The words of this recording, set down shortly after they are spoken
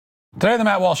Today on the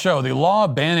Matt Walsh Show, the law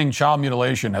banning child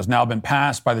mutilation has now been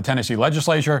passed by the Tennessee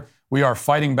legislature. We are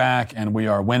fighting back and we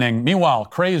are winning. Meanwhile,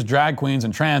 crazed drag queens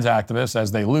and trans activists,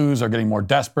 as they lose, are getting more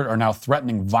desperate, are now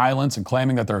threatening violence and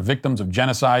claiming that they're victims of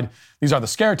genocide. These are the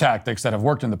scare tactics that have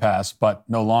worked in the past, but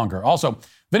no longer. Also,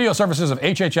 video services of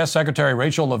HHS Secretary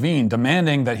Rachel Levine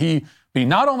demanding that he be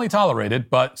not only tolerated,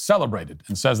 but celebrated,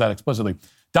 and says that explicitly.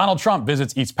 Donald Trump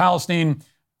visits East Palestine.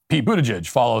 Pete Buttigieg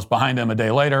follows behind him a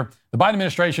day later. The Biden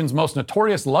administration's most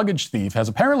notorious luggage thief has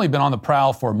apparently been on the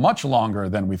prowl for much longer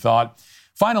than we thought.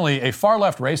 Finally, a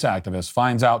far-left race activist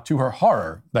finds out to her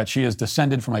horror that she is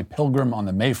descended from a pilgrim on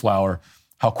the Mayflower.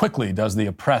 How quickly does the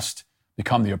oppressed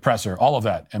become the oppressor? All of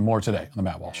that and more today on The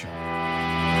Matt Walsh Show.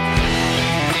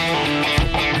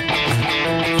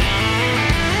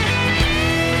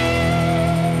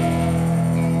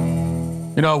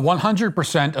 You know,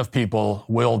 100% of people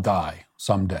will die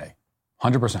someday.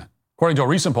 100%. According to a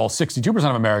recent poll, 62%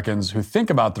 of Americans who think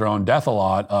about their own death a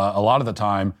lot of the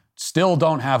time still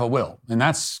don't have a will. And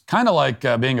that's kind of like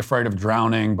being afraid of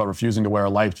drowning but refusing to wear a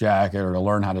life jacket or to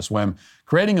learn how to swim.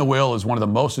 Creating a will is one of the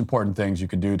most important things you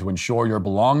can do to ensure your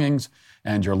belongings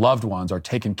and your loved ones are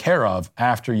taken care of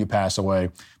after you pass away.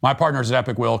 My partners at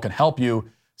Epic Will can help you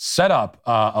set up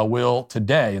a will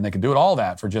today, and they can do it all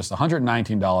that for just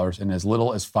 $119 in as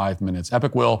little as 5 minutes.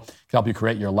 Epic Will can help you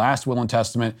create your last will and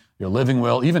testament, your living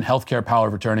will, even healthcare power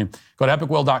of attorney. Go to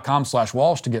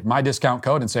epicwill.com/Walsh to get my discount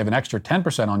code and save an extra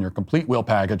 10% on your complete will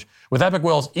package. With Epic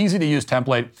Will's easy-to-use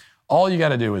template, all you got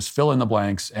to do is fill in the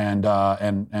blanks, and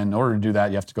in order to do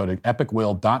that, you have to go to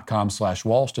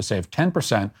epicwill.com/Walsh to save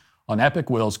 10% on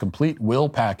Epic Will's complete will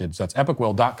package. That's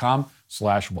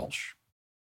epicwill.com/Walsh.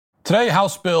 Today,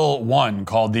 House Bill 1,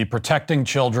 called the Protecting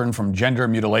Children from Gender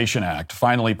Mutilation Act,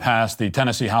 finally passed the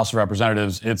Tennessee House of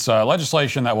Representatives. It's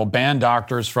legislation that will ban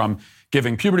doctors from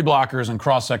giving puberty blockers and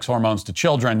cross-sex hormones to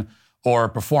children or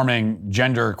performing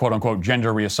gender, quote-unquote,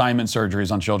 gender reassignment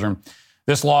surgeries on children.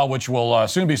 This law, which will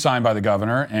soon be signed by the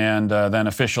governor and then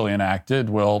officially enacted,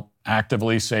 will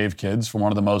actively save kids from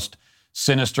one of the most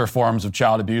sinister forms of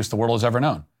child abuse the world has ever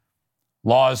known.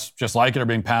 Laws just like it are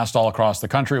being passed all across the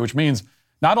country, which means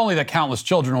not only that countless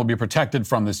children will be protected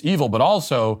from this evil, but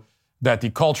also that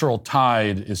the cultural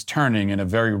tide is turning in a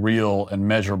very real and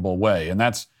measurable way. And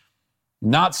that's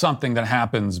not something that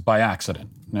happens by accident.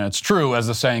 Now, it's true, as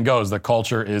the saying goes, that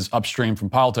culture is upstream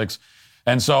from politics.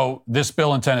 And so this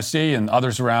bill in Tennessee and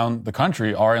others around the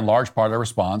country are in large part a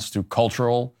response to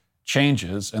cultural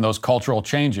changes. And those cultural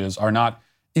changes are not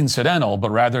incidental,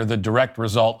 but rather the direct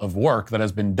result of work that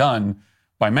has been done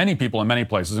by many people in many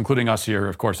places, including us here,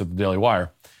 of course, at the Daily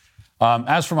Wire.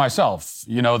 As for myself,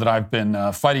 you know that I've been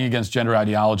fighting against gender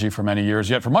ideology for many years,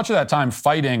 yet for much of that time,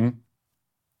 fighting,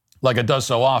 like it does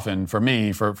so often for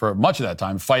me, for much of that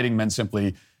time, fighting meant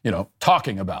simply,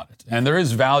 talking about it. And there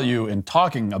is value in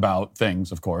talking about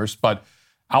things, of course, but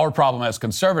our problem as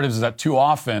conservatives is that too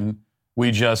often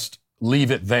we just leave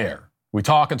it there. We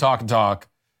talk and talk and talk,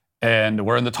 and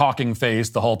we're in the talking phase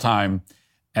the whole time.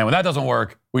 And when that doesn't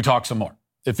work, we talk some more.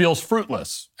 It feels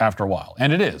fruitless after a while,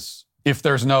 and it is, if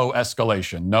there's no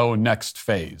escalation, no next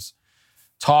phase.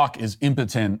 Talk is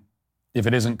impotent if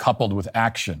it isn't coupled with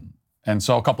action. And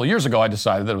so a couple of years ago, I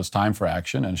decided that it was time for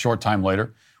action, and a short time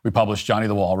later, we published Johnny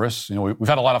the Walrus. We've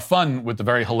had a lot of fun with the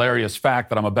very hilarious fact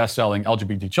that I'm a best-selling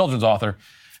LGBT children's author,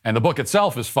 and the book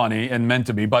itself is funny and meant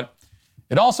to be, but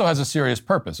it also has a serious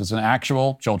purpose. It's an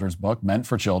actual children's book meant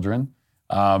for children,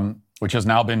 which has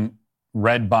now been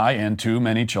read by and to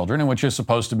many children, and which is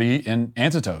supposed to be an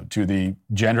antidote to the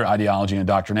gender ideology and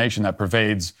indoctrination that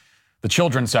pervades the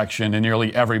children's section in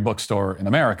nearly every bookstore in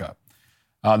America.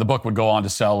 The book would go on to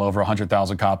sell over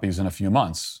 100,000 copies in a few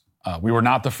months. We were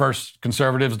not the first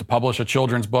conservatives to publish a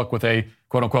children's book with a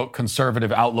quote-unquote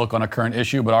conservative outlook on a current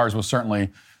issue, but ours was certainly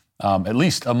at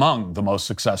least among the most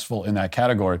successful in that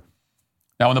category.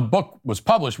 Now, when the book was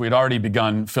published, we had already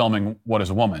begun filming What is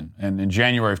a Woman? And in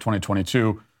January of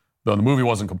 2022, though the movie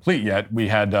wasn't complete yet, we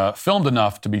had filmed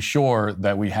enough to be sure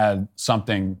that we had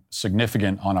something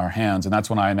significant on our hands. And that's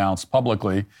when I announced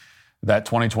publicly that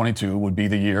 2022 would be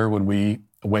the year when we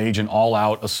wage an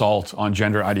all-out assault on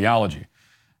gender ideology.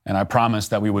 And I promised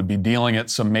that we would be dealing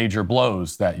it some major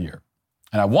blows that year.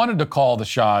 And I wanted to call the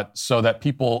shot so that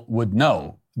people would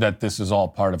know that this is all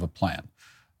part of a plan. I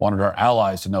wanted our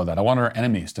allies to know that. I wanted our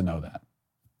enemies to know that.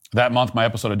 That month, my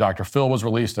episode of Dr. Phil was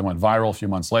released and went viral. A few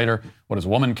months later, What is a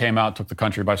Woman came out, took the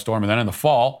country by storm. And then in the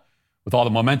fall, with all the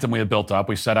momentum we had built up,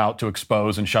 we set out to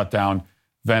expose and shut down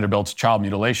Vanderbilt's child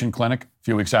mutilation clinic. A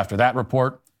few weeks after that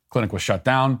report, clinic was shut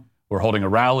down. We're holding a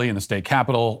rally in the state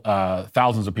capitol.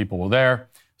 Thousands of people were there.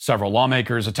 Several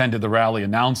lawmakers attended the rally,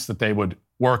 announced that they would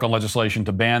work on legislation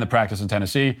to ban the practice in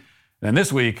Tennessee. And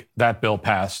this week, that bill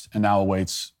passed and now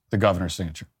awaits the governor's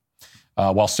signature,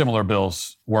 while similar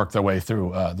bills work their way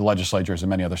through the legislatures in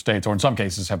many other states, or in some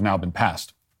cases have now been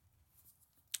passed.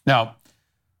 Now,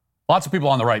 lots of people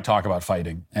on the right talk about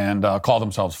fighting and call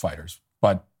themselves fighters.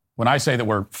 But when I say that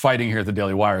we're fighting here at the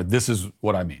Daily Wire, this is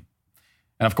what I mean.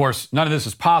 And of course, none of this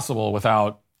is possible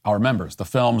without our members, the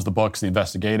films, the books, the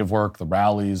investigative work, the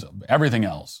rallies, everything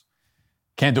else.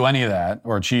 Can't do any of that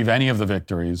or achieve any of the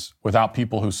victories without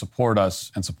people who support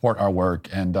us and support our work,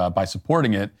 and by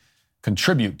supporting it,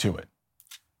 contribute to it.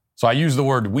 So I use the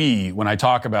word we when I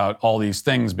talk about all these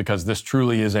things because this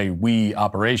truly is a we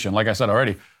operation. Like I said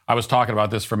already, I was talking about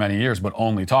this for many years, but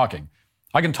only talking.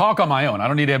 I can talk on my own. I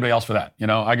don't need anybody else for that.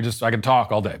 I can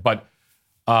talk all day. But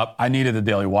I needed the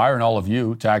Daily Wire and all of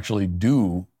you to actually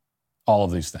do all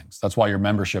of these things. That's why your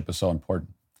membership is so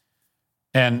important.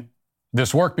 And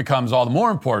this work becomes all the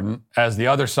more important as the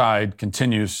other side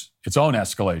continues its own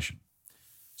escalation.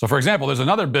 So, for example, there's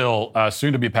another bill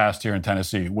soon to be passed here in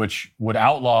Tennessee, which would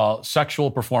outlaw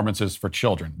sexual performances for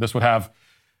children. This would have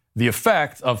the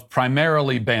effect of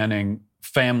primarily banning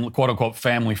quote-unquote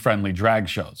family-friendly drag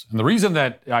shows. And the reason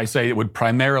that I say it would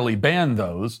primarily ban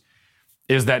those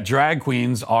is that drag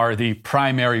queens are the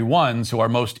primary ones who are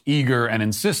most eager and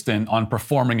insistent on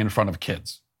performing in front of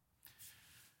kids.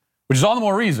 Which is all the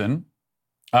more reason.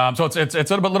 So it's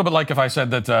a little bit like if I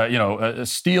said that,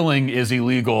 stealing is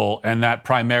illegal and that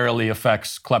primarily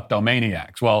affects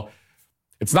kleptomaniacs. Well,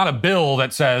 it's not a bill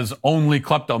that says only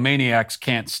kleptomaniacs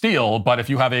can't steal, but if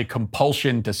you have a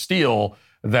compulsion to steal,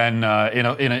 then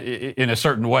in a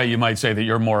certain way, you might say that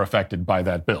you're more affected by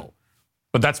that bill.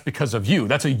 But that's because of you.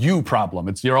 That's a you problem.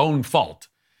 It's your own fault.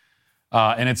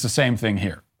 And it's the same thing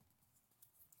here.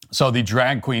 So the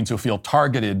drag queens who feel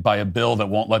targeted by a bill that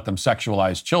won't let them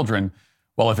sexualize children,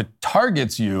 well, if it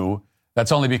targets you,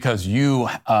 that's only because you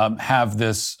have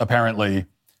this, apparently,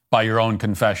 by your own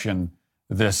confession,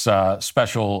 this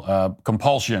special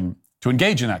compulsion to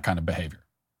engage in that kind of behavior,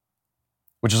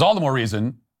 which is all the more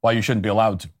reason why you shouldn't be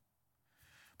allowed to.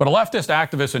 But a leftist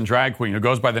activist and drag queen who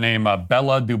goes by the name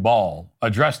Bella Dubal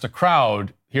addressed a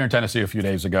crowd here in Tennessee a few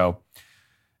days ago,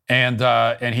 and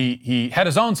he had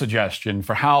his own suggestion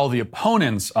for how the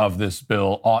opponents of this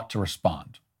bill ought to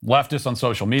respond. Leftists on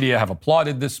social media have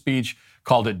applauded this speech,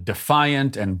 called it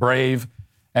defiant and brave,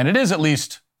 and it is at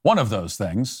least one of those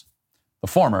things, the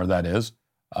former, that is.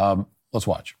 Let's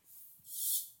watch.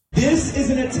 This is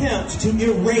an attempt to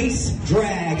erase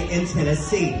drag in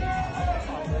Tennessee.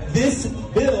 This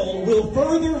bill will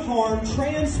further harm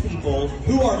trans people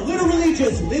who are literally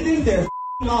just living their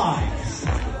lives.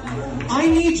 I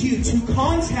need you to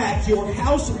contact your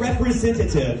House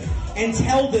representative and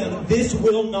tell them this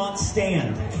will not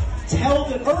stand.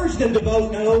 Urge them to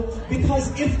vote no,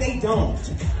 because if they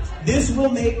don't, this will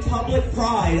make public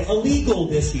pride illegal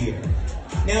this year.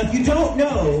 Now, if you don't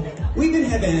know, we've been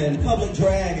having public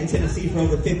drag in Tennessee for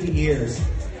over 50 years.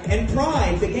 And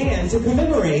Pride began to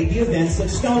commemorate the events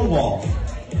of Stonewall.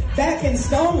 Back in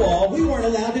Stonewall, we weren't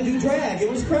allowed to do drag. It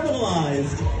was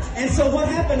criminalized. And so what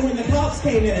happened when the cops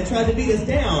came in and tried to beat us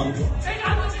down?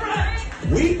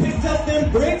 We picked up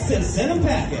them bricks and sent them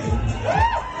packing.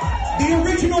 The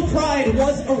original Pride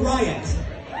was a riot.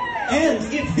 And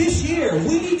if this year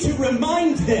we need to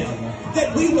remind them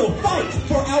that we will fight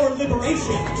for our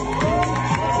liberation. We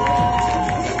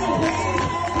will raise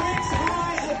our bricks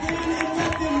high again and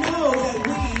let them know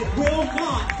that we will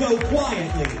not go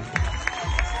quietly.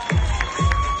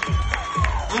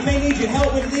 I may need your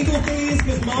help with legal fees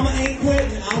because mama ain't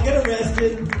quitting. I'll get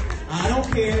arrested. I don't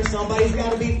care. Somebody's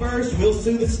got to be first. We'll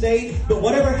sue the state. But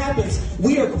whatever happens,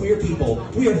 we are queer people.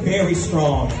 We are very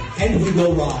strong, and we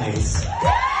will rise.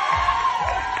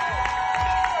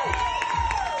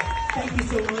 Thank you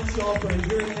so much, y'all, for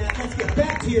enduring that. Let's get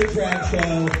back to your drag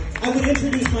show. I would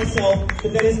introduce myself,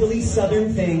 but that is the least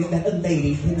southern thing that a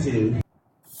lady can do.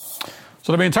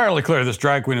 So to be entirely clear, this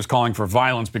drag queen is calling for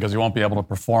violence because he won't be able to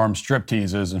perform strip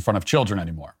teases in front of children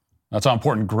anymore. That's how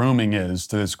important grooming is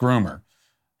to this groomer.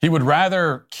 He would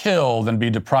rather kill than be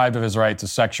deprived of his right to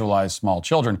sexualize small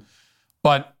children.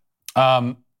 But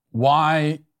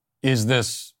why is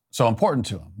this so important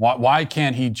to him? Why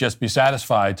can't he just be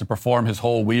satisfied to perform his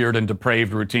whole weird and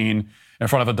depraved routine in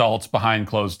front of adults behind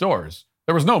closed doors?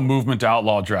 There was no movement to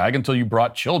outlaw drag until you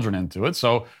brought children into it,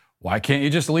 so why can't you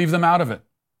just leave them out of it?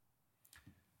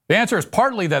 The answer is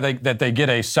partly that they get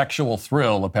a sexual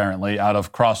thrill, apparently, out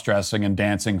of cross-dressing and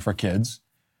dancing for kids.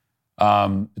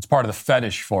 It's part of the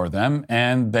fetish for them,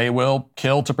 and they will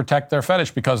kill to protect their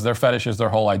fetish because their fetish is their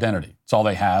whole identity. It's all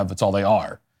they have. It's all they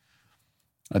are.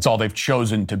 It's all they've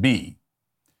chosen to be.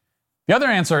 The other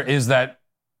answer is that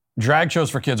drag shows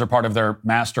for kids are part of their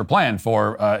master plan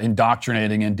for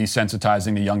indoctrinating and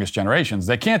desensitizing the youngest generations.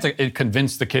 They can't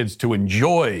convince the kids to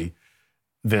enjoy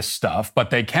this stuff, but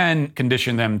they can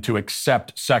condition them to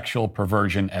accept sexual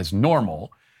perversion as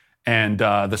normal. And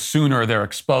the sooner they're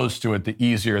exposed to it, the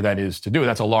easier that is to do.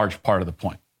 That's a large part of the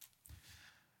point.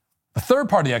 The third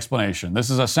part of the explanation, this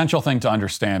is an essential thing to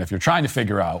understand if you're trying to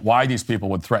figure out why these people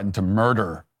would threaten to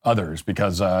murder others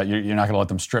because you're not going to let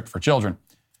them strip for children.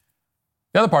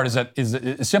 The other part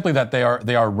is simply that they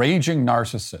are raging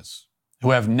narcissists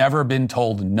who have never been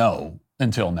told no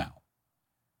until now.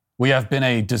 We have been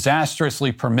a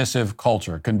disastrously permissive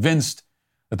culture, convinced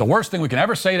that the worst thing we can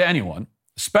ever say to anyone,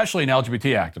 especially an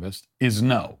LGBT activist, is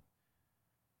no.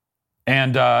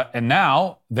 And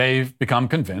now they've become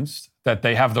convinced that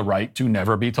they have the right to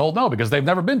never be told no because they've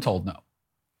never been told no.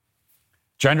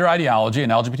 Gender ideology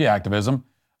and LGBT activism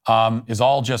is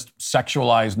all just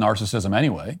sexualized narcissism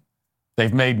anyway.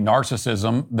 They've made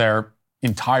narcissism their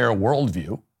entire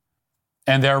worldview,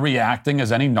 and they're reacting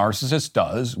as any narcissist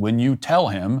does when you tell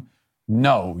him,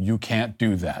 no, you can't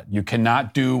do that. You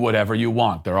cannot do whatever you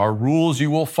want. There are rules you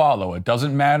will follow. It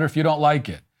doesn't matter if you don't like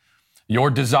it. Your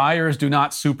desires do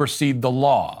not supersede the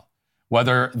law,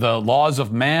 whether the laws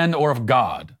of man or of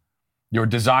God. Your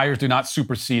desires do not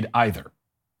supersede either.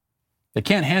 They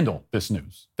can't handle this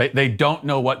news. They don't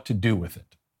know what to do with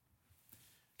it.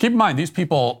 Keep in mind, these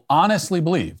people honestly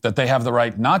believe that they have the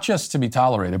right not just to be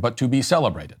tolerated, but to be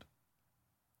celebrated.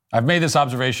 I've made this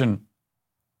observation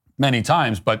many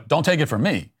times, but don't take it from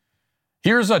me.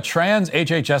 Here's a trans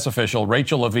HHS official,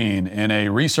 Rachel Levine, in a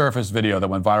resurfaced video that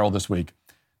went viral this week,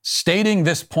 stating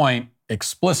this point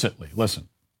explicitly. Listen.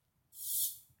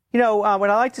 What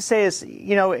I like to say is,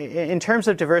 in terms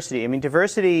of diversity,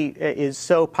 diversity is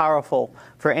so powerful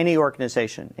for any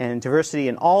organization, and diversity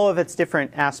in all of its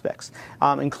different aspects,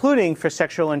 including for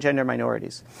sexual and gender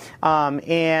minorities.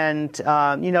 You don't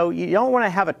want to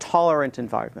have a tolerant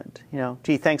environment.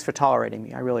 Gee, thanks for tolerating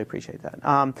me. I really appreciate that.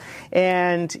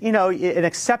 An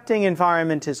accepting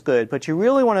environment is good, but you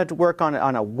really want to work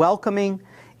on a welcoming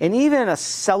and even a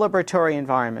celebratory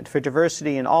environment for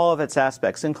diversity in all of its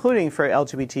aspects, including for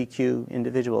LGBTQ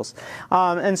individuals.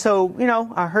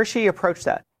 Hershey approached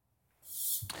that.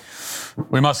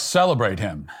 We must celebrate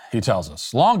him, he tells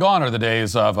us. Long gone are the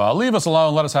days of leave us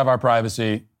alone, let us have our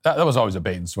privacy. That was always a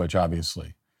bait and switch,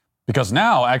 obviously. Because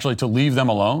now, actually, to leave them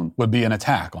alone would be an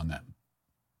attack on them.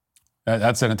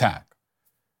 That's an attack.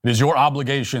 It is your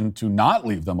obligation to not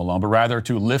leave them alone, but rather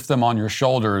to lift them on your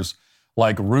shoulders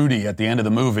like Rudy at the end of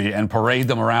the movie and parade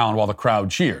them around while the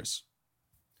crowd cheers.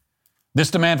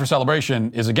 This demand for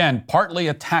celebration is, again, partly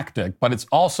a tactic, but it's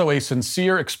also a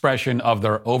sincere expression of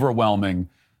their overwhelming,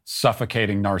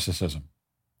 suffocating narcissism.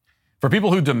 For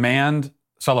people who demand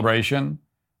celebration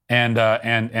and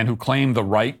who claim the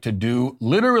right to do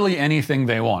literally anything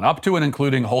they want, up to and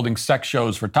including holding sex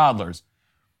shows for toddlers,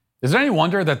 is it any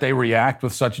wonder that they react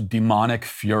with such demonic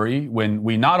fury when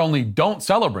we not only don't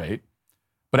celebrate,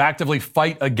 but actively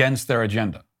fight against their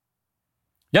agenda?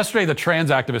 Yesterday, the trans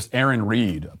activist Aaron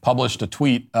Reed published a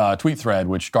tweet thread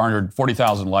which garnered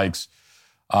 40,000 likes,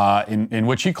 in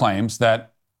which he claims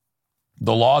that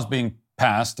the laws being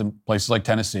passed in places like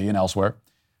Tennessee and elsewhere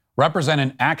represent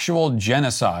an actual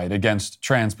genocide against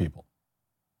trans people.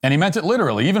 And he meant it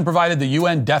literally, even provided the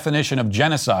UN definition of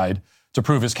genocide to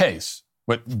prove his case.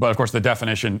 But of course, the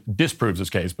definition disproves his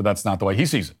case, but that's not the way he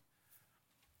sees it.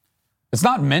 It's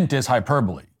not meant as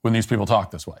hyperbole when these people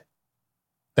talk this way.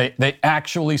 They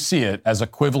actually see it as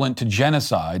equivalent to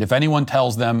genocide if anyone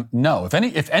tells them no.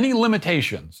 If any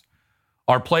limitations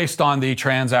are placed on the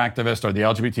trans activist or the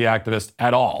LGBT activist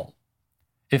at all,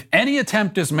 if any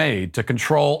attempt is made to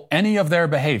control any of their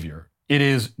behavior, it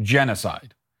is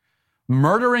genocide.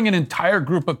 Murdering an entire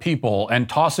group of people and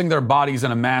tossing their bodies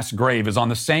in a mass grave is on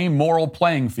the same moral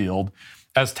playing field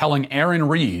as telling Aaron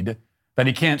Reed that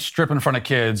he can't strip in front of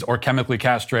kids or chemically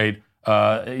castrate,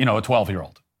 a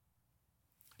 12-year-old.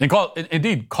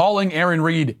 Indeed, calling Aaron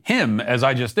Reed him, as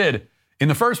I just did, in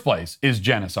the first place, is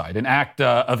genocide, an act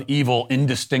of evil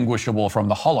indistinguishable from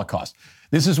the Holocaust.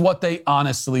 This is what they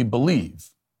honestly believe.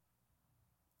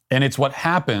 And it's what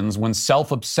happens when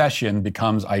self-obsession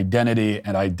becomes identity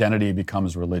and identity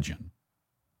becomes religion.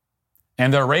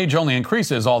 And their rage only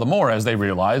increases all the more as they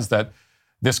realize that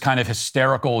this kind of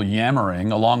hysterical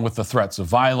yammering, along with the threats of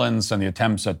violence and the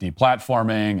attempts at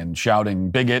deplatforming and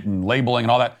shouting bigot and labeling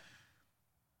and all that,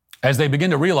 as they begin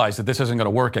to realize that this isn't going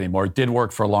to work anymore. It did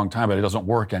work for a long time, but it doesn't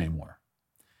work anymore.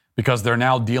 Because they're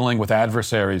now dealing with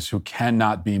adversaries who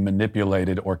cannot be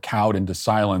manipulated or cowed into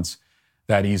silence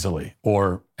that easily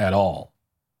or at all.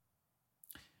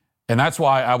 And that's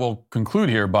why I will conclude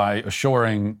here by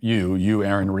assuring you,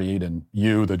 Aaron Reed, and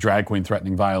you, the drag queen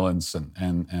threatening violence,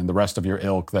 and the rest of your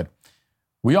ilk, that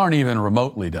we aren't even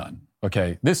remotely done,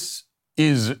 okay? This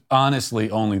is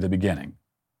honestly only the beginning.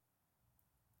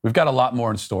 We've got a lot more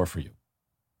in store for you.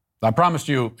 I promised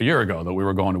you a year ago that we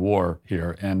were going to war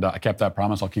here, and I kept that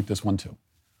promise. I'll keep this one too.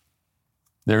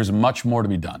 There's much more to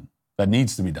be done that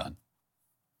needs to be done,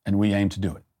 and we aim to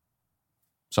do it.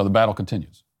 So the battle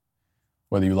continues,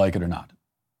 whether you like it or not.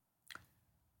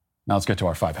 Now let's get to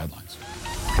our 5 headlines.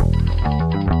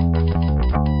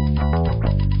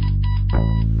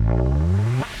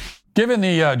 Given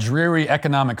the dreary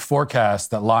economic forecasts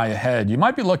that lie ahead, you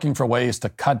might be looking for ways to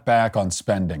cut back on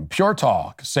spending. Pure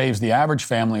Talk saves the average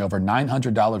family over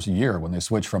 $900 a year when they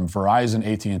switch from Verizon,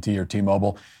 AT&T, or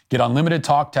T-Mobile. Get unlimited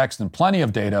talk, text, and plenty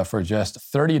of data for just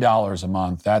 $30 a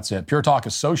month. That's it. Pure Talk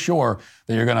is so sure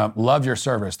that you're going to love your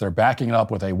service. They're backing it up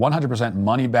with a 100%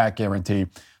 money-back guarantee.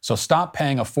 So stop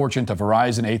paying a fortune to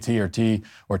Verizon, AT&T,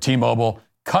 or T-Mobile.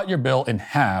 Cut your bill in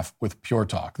half with Pure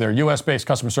Talk. Their U.S.-based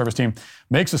customer service team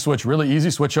makes the switch really easy.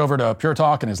 Switch over to Pure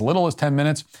Talk in as little as 10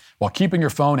 minutes while keeping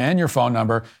your phone and your phone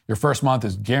number. Your first month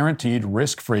is guaranteed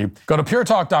risk-free. Go to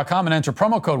puretalk.com and enter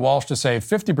promo code Walsh to save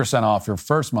 50% off your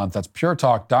first month. That's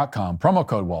puretalk.com, promo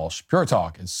code Walsh. Pure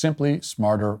Talk is simply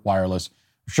smarter wireless.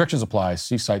 Restrictions apply.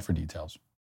 See site for details.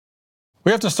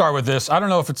 We have to start with this. I don't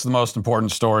know if it's the most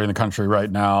important story in the country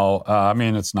right now. I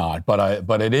mean, it's not,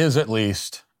 but it is at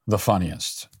least the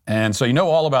funniest. And so you know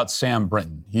all about Sam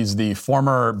Brinton. He's the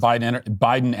former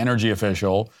Biden energy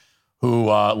official who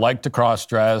liked to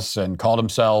cross-dress and called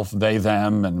himself they,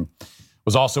 them, and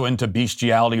was also into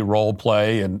bestiality role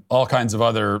play and all kinds of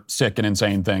other sick and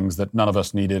insane things that none of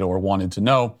us needed or wanted to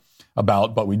know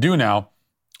about, but we do now.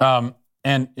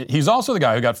 And he's also the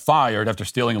guy who got fired after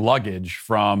stealing luggage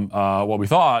from what we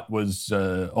thought was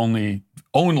only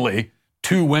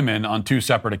 2 women on 2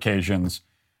 separate occasions.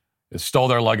 Stole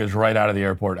their luggage right out of the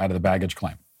airport, out of the baggage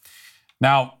claim.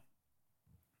 Now,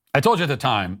 I told you at the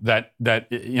time that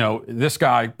this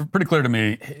guy, pretty clear to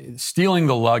me, stealing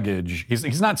the luggage,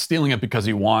 he's not stealing it because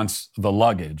he wants the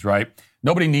luggage, right?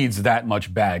 Nobody needs that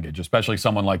much baggage, especially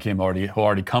someone like him who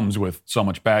already comes with so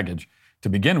much baggage to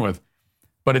begin with.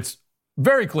 But it's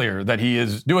very clear that he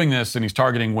is doing this and he's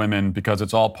targeting women because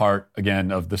it's all part,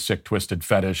 again, of the sick, twisted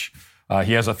fetish.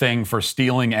 He has a thing for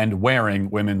stealing and wearing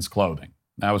women's clothing.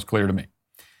 That was clear to me.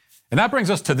 And that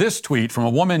brings us to this tweet from a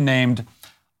woman named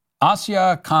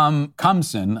Asya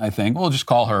Kamsin, I think. We'll just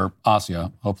call her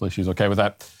Asya. Hopefully she's okay with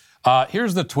that.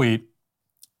 Here's the tweet.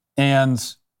 And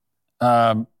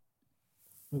let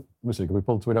me see, can we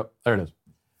pull the tweet up? There it is.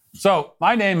 So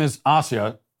my name is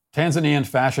Asya, Tanzanian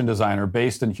fashion designer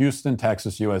based in Houston,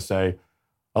 Texas, USA.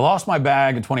 I lost my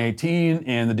bag in 2018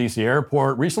 in the DC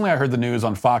airport. Recently, I heard the news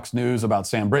on Fox News about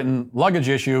Sam Brinton, luggage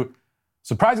issue.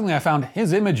 Surprisingly, I found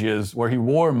his images where he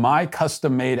wore my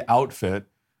custom-made outfit,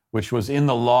 which was in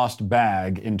the lost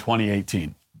bag in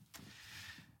 2018.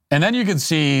 And then you can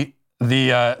see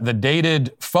the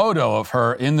dated photo of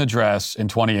her in the dress in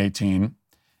 2018.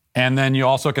 And then you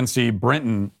also can see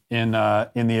Brinton in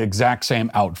the exact same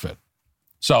outfit.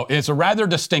 So it's a rather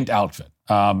distinct outfit.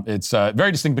 It's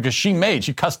very distinct because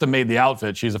she custom-made the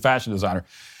outfit. She's a fashion designer.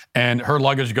 And her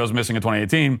luggage goes missing in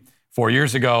 2018. 4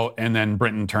 years ago, and then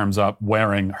Brinton turns up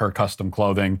wearing her custom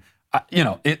clothing.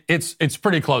 It's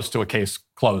pretty close to a case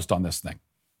closed on this thing.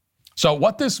 So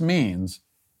what this means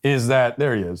is that,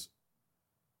 there he is.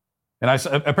 And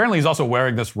apparently he's also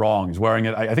wearing this wrong. He's wearing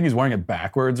it, I think he's wearing it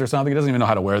backwards or something. He doesn't even know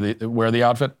how to wear the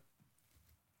outfit.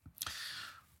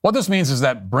 What this means is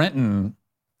that Brinton,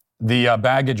 the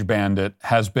baggage bandit,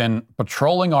 has been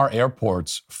patrolling our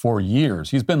airports for years.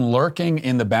 He's been lurking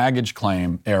in the baggage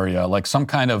claim area like some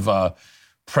kind of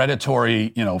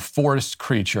predatory, forest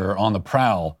creature on the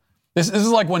prowl. This is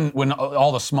like when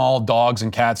all the small dogs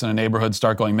and cats in a neighborhood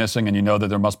start going missing and you know that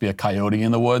there must be a coyote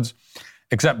in the woods.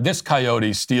 Except this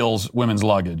coyote steals women's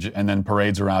luggage and then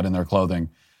parades around in their clothing.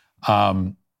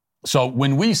 So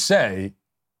when we say,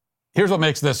 here's what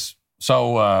makes this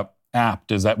so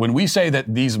apt, is that when we say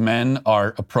that these men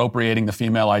are appropriating the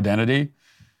female identity,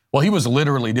 well, he was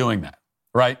literally doing that,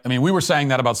 right? I mean, we were saying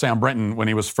that about Sam Brinton when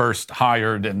he was first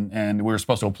hired and we were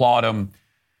supposed to applaud him.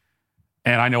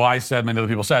 And I know I said, many other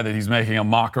people said that he's making a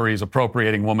mockery, he's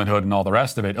appropriating womanhood and all the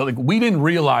rest of it. Like, we didn't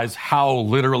realize how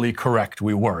literally correct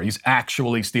we were. He's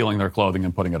actually stealing their clothing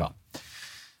and putting it on.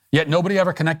 Yet nobody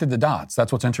ever connected the dots.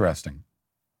 That's what's interesting.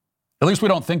 At least we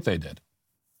don't think they did.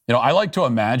 I like to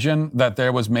imagine that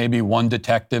there was maybe one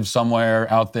detective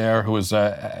somewhere out there who was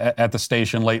at the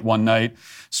station late one night,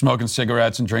 smoking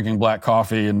cigarettes and drinking black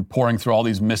coffee and pouring through all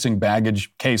these missing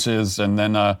baggage cases and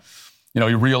then he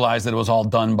realized that it was all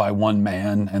done by one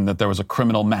man and that there was a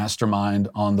criminal mastermind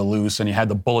on the loose, and he had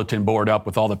the bulletin board up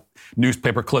with all the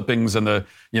newspaper clippings and the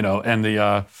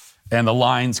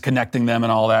lines connecting them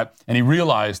and all that. And he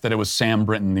realized that it was Sam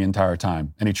Brinton the entire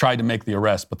time. And he tried to make the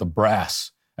arrest, but the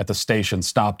brass at the station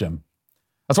stopped him.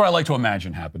 That's what I like to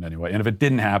imagine happened anyway. And if it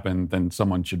didn't happen, then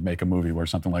someone should make a movie where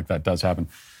something like that does happen.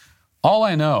 All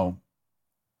I know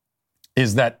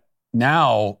is that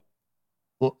now,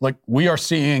 like, we are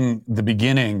seeing the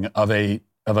beginning of a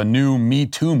new Me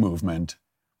Too movement,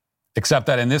 except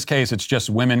that in this case, it's just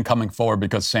women coming forward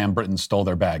because Sam Brinton stole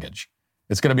their baggage.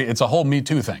 It's a whole Me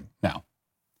Too thing now.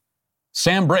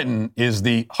 Sam Brinton is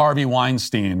the Harvey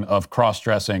Weinstein of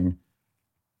cross-dressing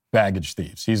baggage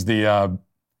thieves. He's the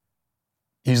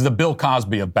Bill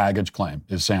Cosby of baggage claim,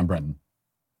 is Sam Brinton.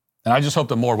 And I just hope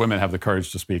that more women have the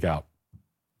courage to speak out.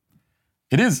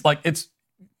 It is like,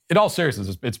 in all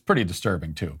seriousness, it's pretty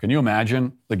disturbing too. Can you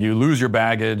imagine? Like, you lose your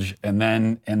baggage and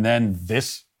then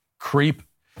this creep,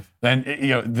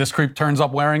 this creep turns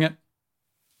up wearing it.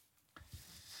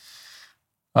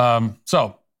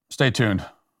 So stay tuned.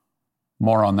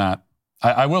 More on that.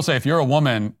 I will say, if you're a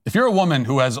woman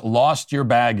who has lost your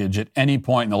baggage at any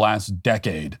point in the last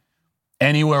decade,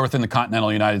 anywhere within the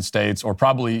continental United States or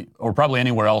probably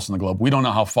anywhere else in the globe, we don't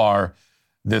know how far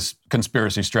this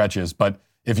conspiracy stretches, but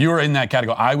if you were in that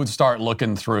category, I would start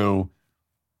looking through,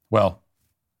 well,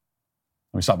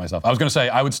 let me stop myself. I was going to say,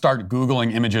 I would start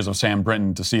Googling images of Sam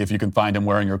Brinton to see if you can find him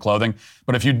wearing your clothing.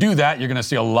 But if you do that, you're going to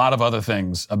see a lot of other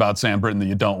things about Sam Brinton that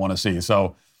you don't want to see.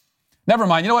 So never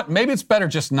mind. You know what? Maybe it's better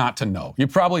just not to know. You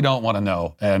probably don't want to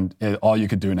know. And all you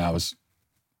could do now is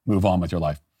move on with your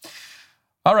life.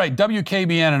 All right,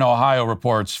 WKBN in Ohio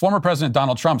reports former President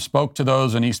Donald Trump spoke to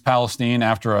those in East Palestine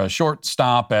after a short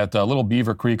stop at Little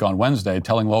Beaver Creek on Wednesday,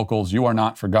 telling locals, "You are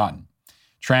not forgotten."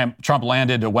 Trump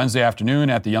landed Wednesday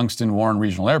afternoon at the Youngstown-Warren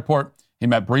Regional Airport. He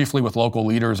met briefly with local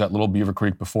leaders at Little Beaver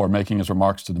Creek before making his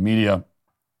remarks to the media.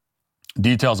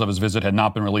 Details of his visit had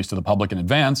not been released to the public in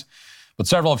advance, but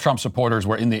several of Trump's supporters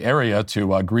were in the area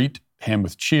to greet him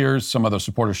with cheers. Some of the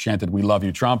supporters chanted, "We love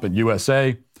you, Trump," and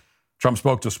USA. Trump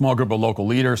spoke to a small group of local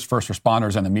leaders, first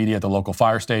responders, and the media at the local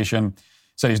fire station.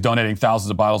 Said he's donating thousands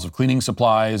of bottles of cleaning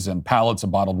supplies and pallets of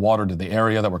bottled water to the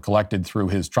area that were collected through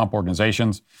his Trump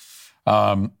organizations.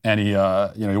 And he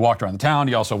walked around the town.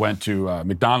 He also went to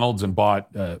McDonald's and bought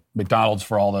McDonald's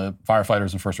for all the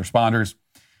firefighters and first responders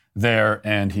there.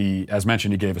 And he, as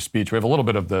mentioned, he gave a speech. We have a little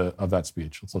bit of that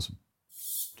speech. Let's listen.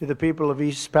 To the people of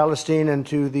East Palestine and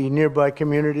to the nearby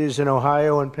communities in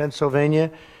Ohio and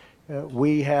Pennsylvania,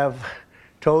 we have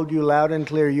told you loud and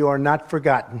clear, you are not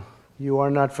forgotten. You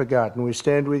are not forgotten. We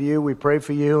stand with you, we pray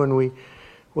for you, and we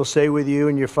will stay with you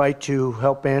in your fight to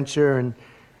help answer, and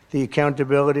the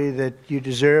accountability that you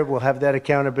deserve. We'll have that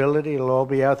accountability. It'll all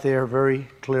be out there very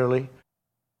clearly.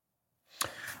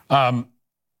 Now,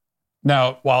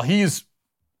 while he's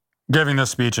giving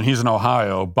this speech and he's in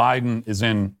Ohio, Biden is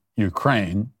in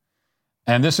Ukraine.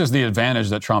 And this is the advantage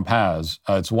that Trump has.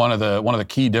 It's one of the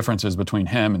key differences between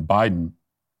him and Biden,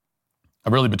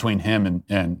 really between him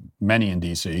and many in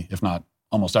D.C., if not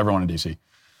almost everyone in D.C.,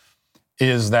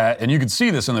 is that, and you can see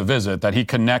this in the visit, that he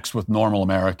connects with normal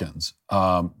Americans.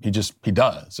 He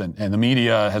does. And the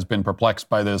media has been perplexed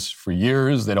by this for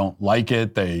years. They don't like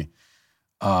it. They've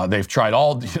tried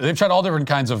all different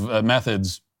kinds of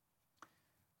methods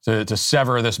to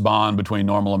sever this bond between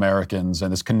normal Americans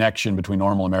and this connection between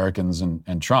normal Americans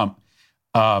and Trump.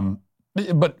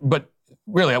 But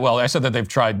really, well, I said that they've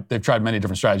tried many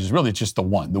different strategies. Really, it's just the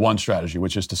one strategy,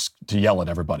 which is to yell at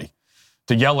everybody,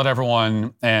 to yell at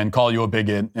everyone and call you a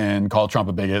bigot and call Trump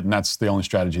a bigot, and that's the only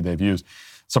strategy they've used.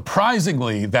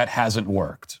 Surprisingly, that hasn't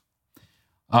worked.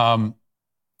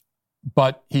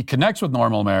 But he connects with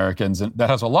normal Americans, and that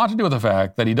has a lot to do with the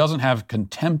fact that he doesn't have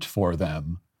contempt for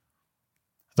them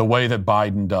the way that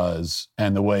Biden does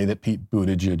and the way that Pete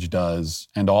Buttigieg does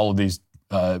and all of these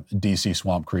D.C.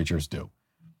 swamp creatures do.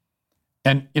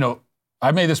 And,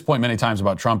 I've made this point many times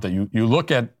about Trump, that you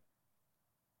look at,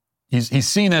 he's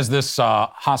seen as this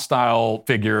hostile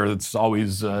figure that's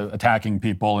always attacking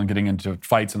people and getting into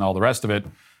fights and all the rest of it.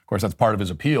 Of course, that's part of his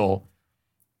appeal.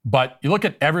 But you look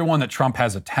at everyone that Trump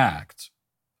has attacked,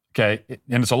 okay,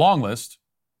 and it's a long list.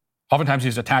 Oftentimes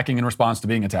he's attacking in response to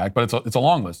being attacked, but it's a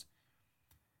long list.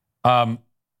 But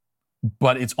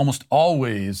it's almost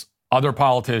always other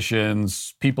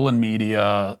politicians, people in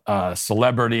media,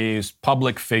 celebrities,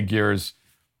 public figures.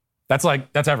 That's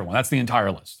everyone. That's the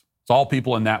entire list. It's all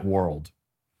people in that world.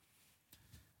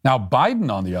 Now,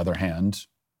 Biden, on the other hand,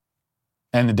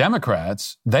 and the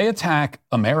Democrats, they attack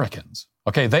Americans.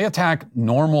 Okay, they attack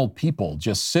normal people,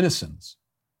 just citizens.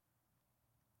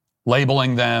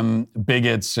 labeling them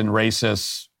bigots and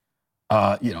racists.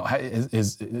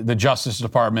 Is the Justice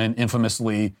Department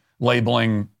infamously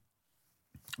labeling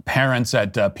parents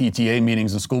at PTA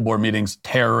meetings and school board meetings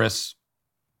terrorists.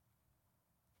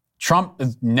 Trump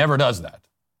never does that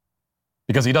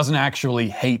because he doesn't actually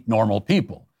hate normal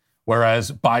people,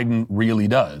 whereas Biden really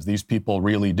does. These people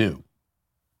really do.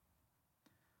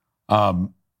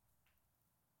 And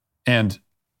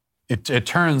it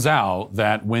turns out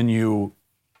that when you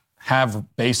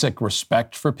have basic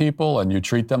respect for people and you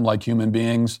treat them like human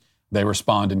beings, they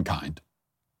respond in kind.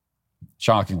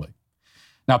 Shockingly.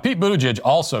 Now, Pete Buttigieg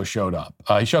also showed up.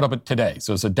 He showed up today.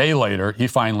 So it's a day later. He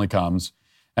finally comes.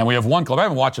 And we have one clip. I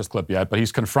haven't watched this clip yet, but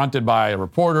he's confronted by a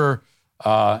reporter.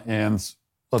 And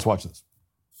let's watch this.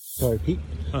 Sorry, Pete.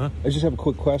 I just have a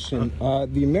quick question.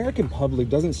 The American public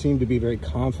doesn't seem to be very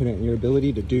confident in your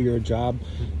ability to do your job.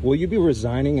 Will you be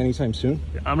resigning anytime soon?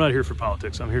 I'm not here for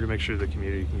politics. I'm here to make sure the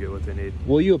community can get what they need.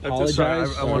 Will you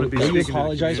apologize? I want to be Will you speaking to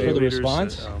apologize for the leaders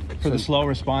response? For the slow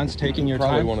response, taking your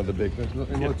Probably time? one of the big things.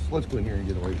 And let's go in here and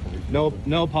get away from it.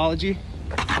 No apology?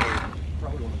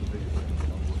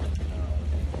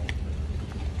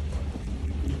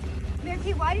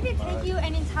 Pete, why did it take you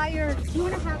an entire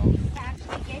 2.5 weeks to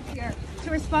actually get here to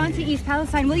respond to East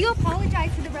Palestine? Will you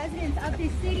apologize to the residents of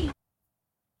this city?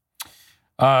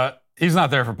 He's not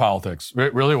there for politics.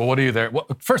 Really? Well, what are you there? Well,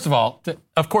 first of all,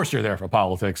 of course you're there for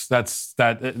politics. That's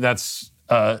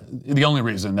the only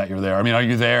reason that you're there. I mean, are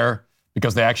you there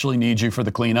because they actually need you for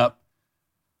the cleanup?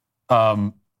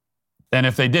 And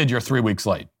if they did, you're 3 weeks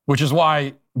late, which is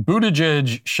why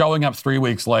Buttigieg showing up 3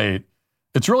 weeks late,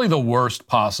 it's really the worst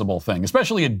possible thing,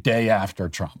 especially a day after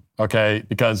Trump, okay?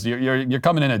 Because you're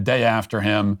coming in a day after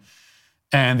him,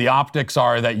 and the optics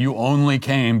are that you only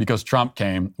came because Trump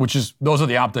came, those are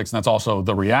the optics, and that's also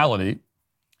the reality.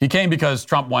 He came because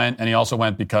Trump went, and he also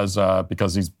went because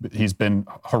he's been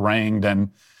harangued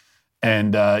and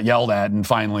yelled at, and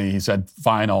finally he said,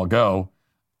 "Fine, I'll go."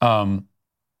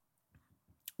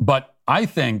 But I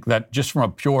think that just from a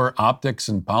pure optics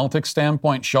and politics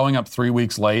standpoint, showing up 3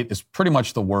 weeks late is pretty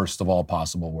much the worst of all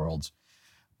possible worlds.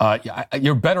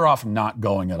 You're better off not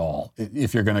going at all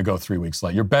if you're going to go 3 weeks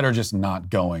late. You're better just not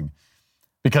going,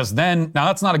 because now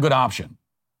that's not a good option.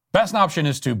 Best option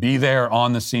is to be there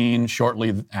on the scene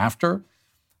shortly after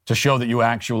to show that you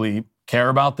actually care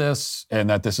about this and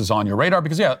that this is on your radar.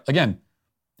 Because,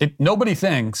 nobody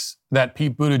thinks that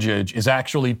Pete Buttigieg is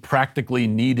actually practically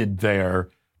needed there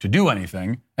to do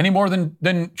anything any more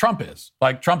than Trump is.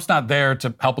 Like, Trump's not there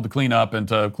to help with the cleanup and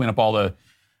to clean up all the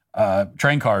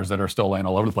train cars that are still laying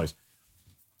all over the place.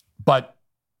 But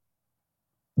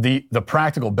the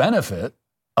practical benefit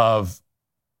of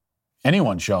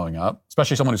anyone showing up,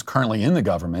 especially someone who's currently in the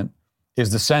government, is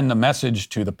to send a message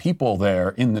to the people there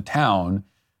in the town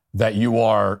that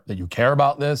you care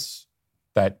about this,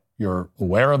 that you're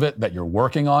aware of it, that you're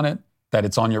working on it, that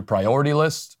it's on your priority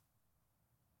list.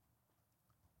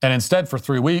 And instead, for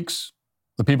 3 weeks,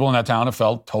 the people in that town have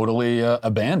felt totally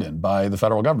abandoned by the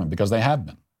federal government, because they have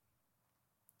been.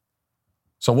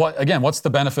 So what's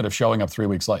the benefit of showing up 3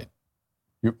 weeks late?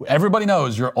 Everybody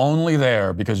knows you're only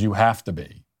there because you have to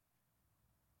be.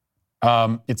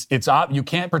 You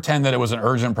can't pretend that it was an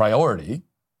urgent priority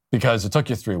because it took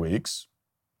you 3 weeks.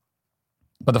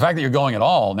 But the fact that you're going at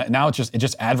all, now it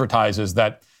just advertises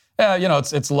that,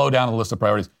 it's low down on the list of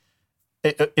priorities.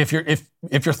 If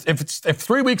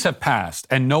 3 weeks have passed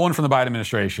and no one from the Biden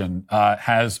administration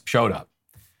has showed up,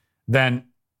 then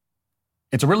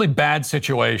it's a really bad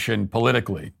situation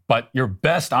politically. But your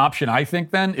best option, I think,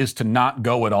 then is to not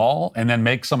go at all and then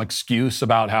make some excuse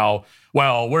about how,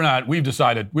 well, we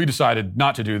decided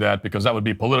not to do that because that would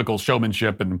be political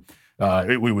showmanship and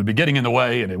we would be getting in the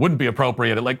way and it wouldn't be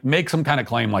appropriate. Make some kind of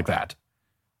claim like that.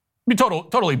 It'd be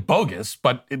totally bogus,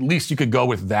 but at least you could go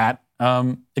with that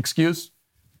excuse.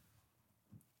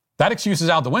 That excuse is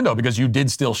out the window because you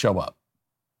did still show up.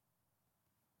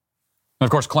 And of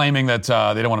course, claiming that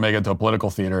they don't want to make it into a political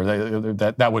theater,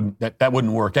 that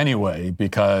wouldn't work anyway,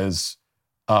 because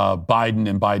Biden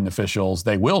and Biden officials,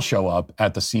 they will show up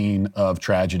at the scene of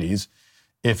tragedies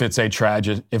if it's a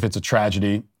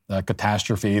tragedy, a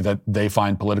catastrophe that they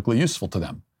find politically useful to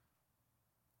them.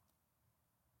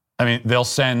 I mean, they'll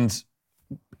send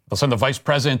the vice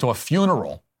president to a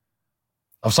funeral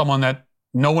of someone that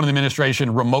no one in the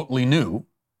administration remotely knew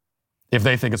if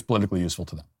they think it's politically useful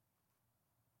to them.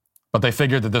 But they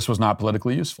figured that this was not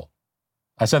politically useful.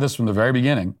 I said this from the very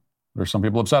beginning. There's some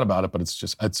people upset about it, but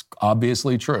it's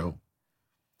obviously true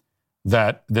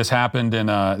that this happened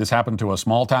to a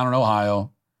small town in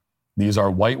Ohio. These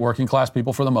are white working class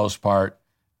people for the most part,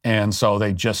 and so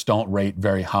they just don't rate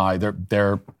very high.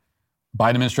 They're Biden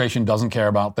administration doesn't care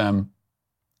about them.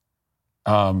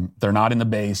 They're not in the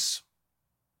base.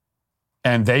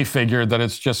 And they figured that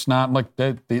it's just not like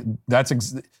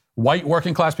white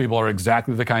working class people are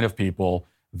exactly the kind of people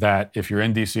that if you're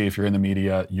in DC, if you're in the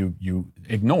media, you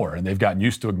ignore. And they've gotten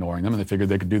used to ignoring them, and they figured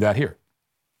they could do that here.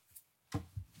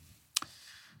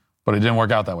 But it didn't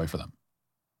work out that way for them.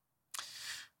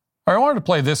 All right, I wanted to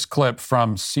play this clip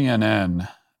from CNN.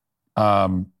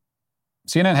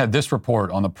 CNN had this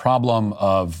report on the problem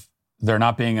of there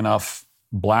not being enough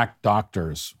black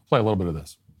doctors. Play a little bit of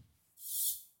this.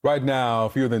 Right now,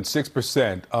 fewer than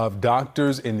 6% of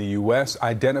doctors in the U.S.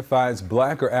 identify as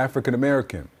black or African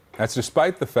American. That's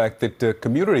despite the fact that the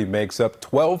community makes up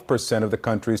 12% of the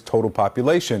country's total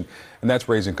population, and that's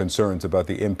raising concerns about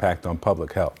the impact on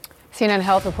public health. CNN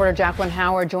Health reporter Jacqueline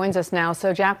Howard joins us now.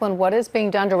 So, Jacqueline, what is being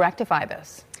done to rectify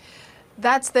this?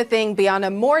 That's the thing,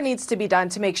 Bianna. More needs to be done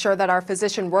to make sure that our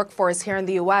physician workforce here in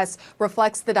the U.S.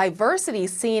 reflects the diversity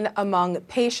seen among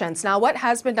patients. Now, what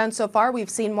has been done so far?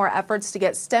 We've seen more efforts to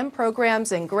get STEM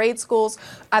programs in grade schools.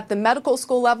 At the medical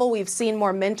school level, we've seen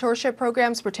more mentorship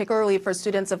programs, particularly for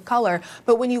students of color.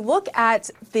 But when you look at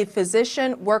the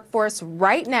physician workforce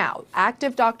right now,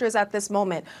 active doctors at this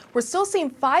moment, we're still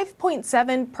seeing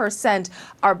 5.7%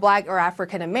 are black or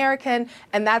African American,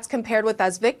 and that's compared with,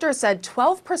 as Victor said,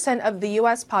 12% of the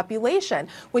U.S. population.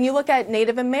 When you look at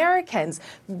Native Americans,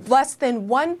 less than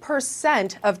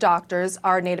 1% of doctors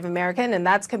are Native American, and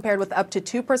that's compared with up to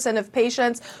 2% of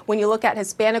patients. When you look at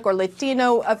Hispanic or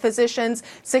Latino physicians,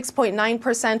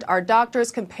 6.9% are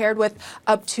doctors, compared with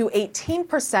up to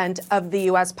 18% of the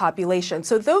U.S. population.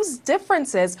 So those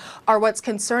differences are what's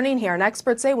concerning here. And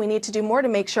experts say we need to do more to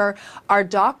make sure our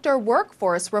doctor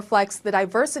workforce reflects the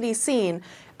diversity seen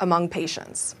among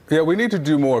patients. Yeah, we need to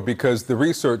do more because the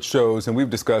research shows, and we've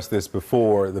discussed this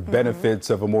before, the benefits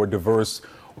of a more diverse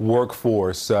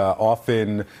workforce.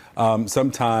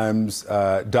 Sometimes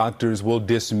doctors will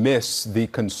dismiss the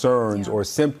concerns or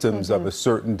symptoms of a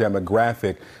certain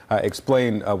demographic.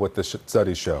 Explain what the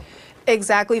studies show.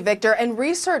 Exactly, Victor. And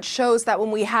research shows that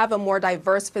when we have a more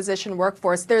diverse physician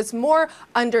workforce, there's more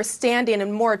understanding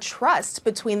and more trust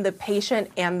between the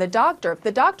patient and the doctor. If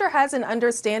the doctor has an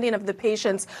understanding of the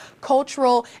patient's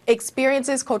cultural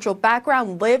experiences, cultural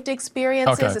background, lived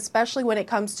experiences, especially when it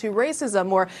comes to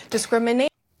racism or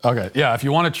discrimination. Okay, yeah. If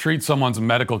you want to treat someone's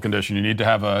medical condition, you need to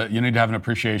have an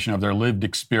appreciation of their lived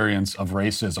experience of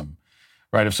racism,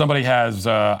 right? If somebody has,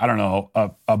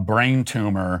 a brain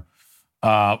tumor.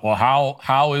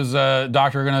 How is a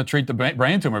doctor going to treat the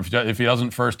brain tumor if he doesn't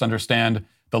first understand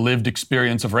the lived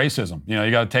experience of racism?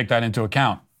 You got to take that into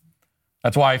account.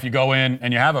 That's why if you go in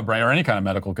and you have a brain or any kind of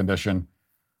medical condition,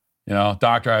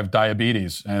 doctor, I have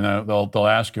diabetes, and they'll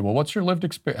ask you, well, what's your lived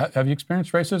experience? Have you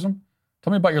experienced racism? Tell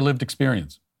me about your lived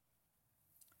experience.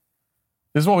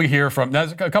 This is what we hear from.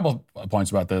 There's a couple of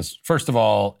points about this. First of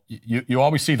all, you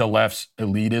always see the left's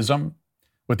elitism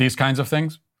with these kinds of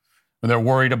things. When they're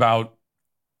worried about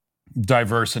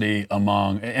diversity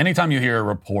anytime you hear a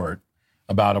report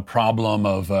about a problem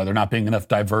of there not being enough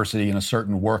diversity in a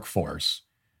certain workforce,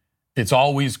 it's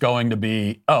always going to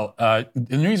be, there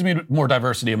needs to be more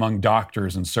diversity among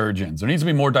doctors and surgeons. There needs to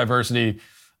be more diversity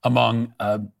among,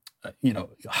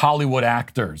 Hollywood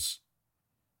actors.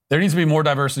 There needs to be more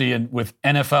diversity with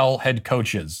NFL head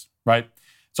coaches, right?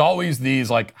 It's always these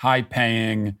like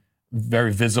high-paying,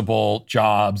 very visible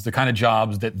jobs, the kind of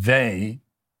jobs that they,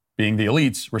 being the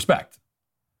elites, respect,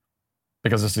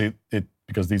 because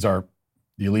because these are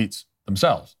the elites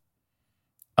themselves.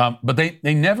 But they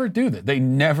never do that. They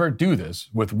never do this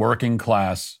with working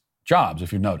class jobs.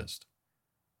 If you've noticed,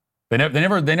 you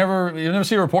never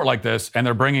see a report like this, and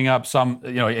they're bringing up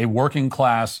a working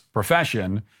class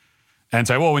profession, and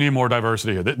say, well, we need more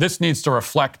diversity here. This needs to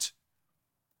reflect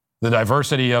the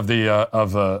diversity of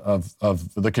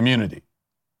the community.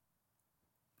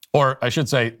 Or I should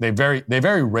say, they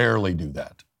very rarely do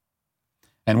that.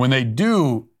 And when they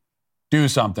do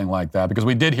something like that, because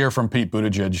we did hear from Pete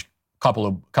Buttigieg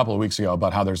a couple of weeks ago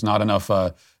about how there's not enough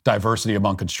diversity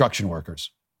among construction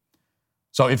workers.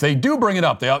 So if they do bring it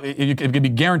up, it can be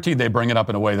guaranteed they bring it up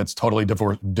in a way that's totally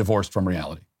divorced from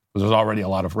reality, because there's already a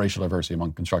lot of racial diversity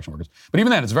among construction workers. But even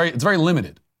then, it's very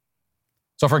limited.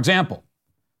 So, for example,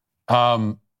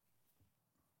 how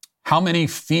many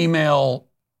female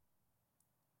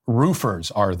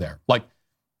roofers are there? Like,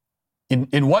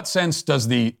 in what sense does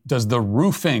the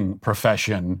roofing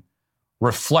profession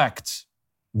reflect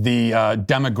the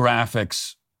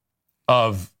demographics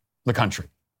of the country?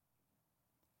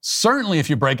 Certainly, if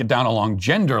you break it down along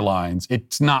gender lines,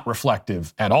 it's not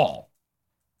reflective at all.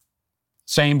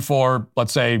 Same for,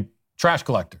 let's say, trash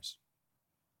collectors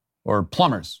or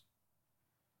plumbers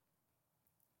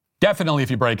definitely,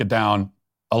 if you break it down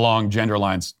along gender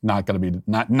lines, it's not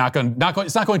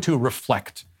going to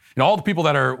reflect. All the people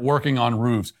that are working on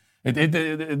roofs,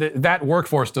 that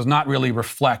workforce does not really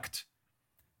reflect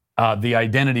the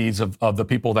identities of the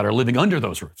people that are living under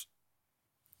those roofs.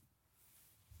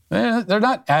 They're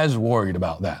not as worried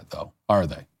about that, though, are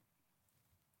they?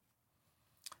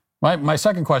 My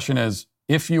second question is,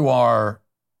 if you are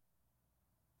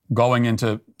going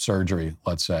into surgery,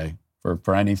 let's say,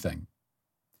 for anything,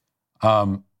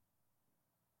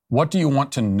 what do you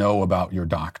want to know about your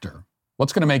doctor?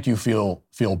 What's going to make you feel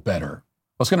better?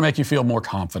 What's going to make you feel more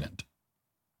confident?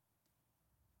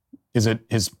 Is it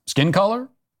his skin color?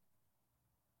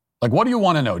 Like, what do you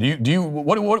want to know?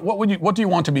 What do you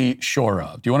want to be sure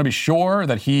of? Do you want to be sure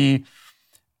that he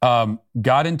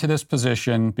got into this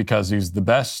position because he's the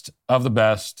best of the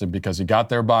best and because he got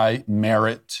there by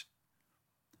merit,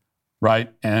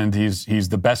 right? And he's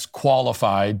the best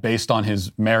qualified based on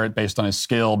his merit, based on his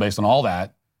skill, based on all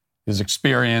that, his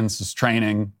experience, his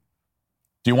training.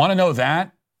 Do you want to know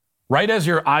that? Right as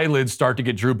your eyelids start to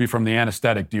get droopy from the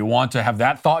anesthetic, do you want to have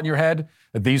that thought in your head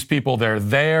that these people, they're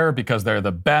there because they're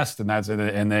the best and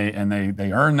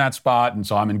they earn that spot, and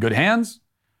so I'm in good hands?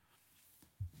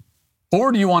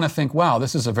 Or do you want to think, wow,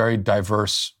 this is a very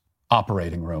diverse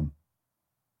operating room?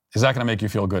 Is that going to make you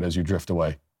feel good as you drift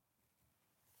away?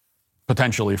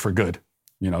 Potentially for good,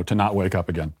 to not wake up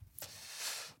again.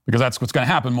 Because that's what's going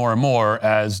to happen more and more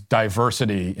as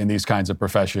diversity in these kinds of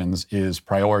professions is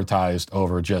prioritized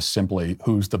over just simply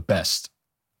who's the best.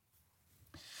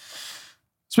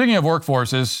 Speaking of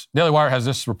workforces, Daily Wire has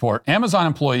this report. Amazon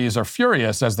employees are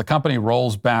furious as the company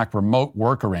rolls back remote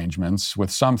work arrangements,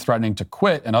 with some threatening to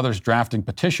quit and others drafting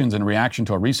petitions in reaction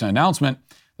to a recent announcement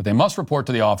that they must report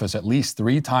to the office at least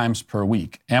 3 times per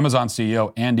week. Amazon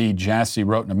CEO Andy Jassy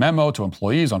wrote in a memo to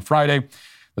employees on Friday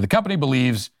that the company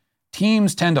believes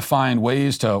teams tend to find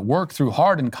ways to work through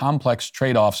hard and complex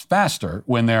trade-offs faster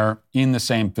when they're in the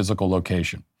same physical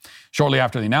location. Shortly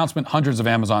after the announcement, hundreds of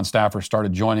Amazon staffers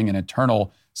started joining an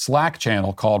internal Slack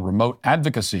channel called Remote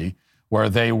Advocacy, where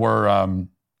there were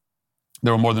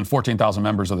more than 14,000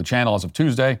 members of the channel as of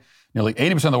Tuesday. Nearly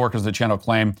 80% of the workers of the channel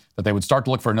claim that they would start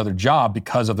to look for another job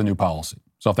because of the new policy.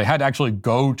 So if they had to actually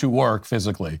go to work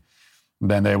physically,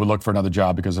 then they would look for another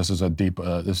job because this is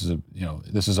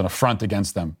an affront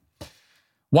against them.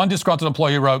 One disgruntled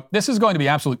employee wrote, "This is going to be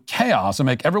absolute chaos and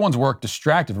make everyone's work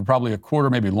distracted for probably a quarter,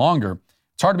 maybe longer.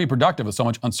 It's hard to be productive with so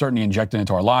much uncertainty injected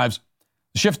into our lives."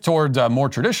 The shift toward more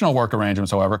traditional work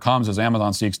arrangements, however, comes as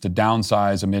Amazon seeks to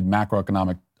downsize amid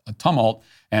macroeconomic tumult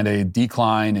and a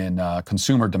decline in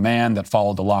consumer demand that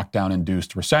followed the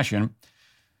lockdown-induced recession.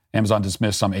 Amazon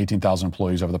dismissed some 18,000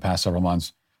 employees over the past several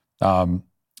months.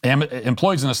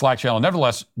 Employees in the Slack channel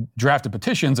nevertheless drafted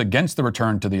petitions against the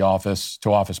return to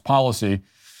office policy. It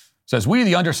says, "We,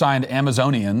 the undersigned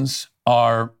Amazonians,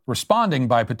 are responding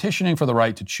by petitioning for the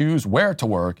right to choose where to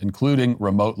work, including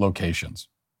remote locations."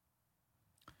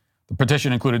 The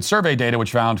petition included survey data,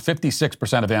 which found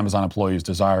 56% of Amazon employees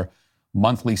desire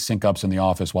monthly sync-ups in the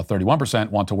office, while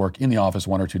 31% want to work in the office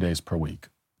 1 or 2 days per week.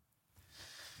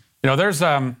 There's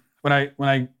when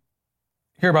I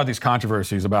hear about these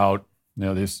controversies about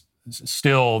these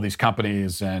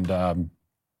companies and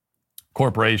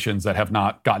corporations that have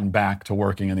not gotten back to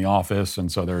working in the office,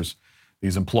 and so there's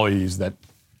these employees that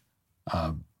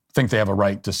think they have a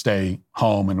right to stay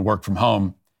home and work from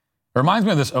home. It reminds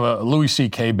me of a Louis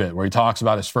C.K. bit where he talks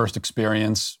about his first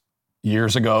experience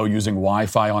years ago using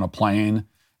Wi-Fi on a plane,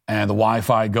 and the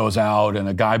Wi-Fi goes out and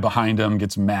a guy behind him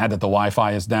gets mad that the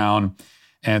Wi-Fi is down.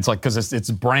 And it's like, because it's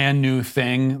a brand new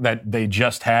thing that they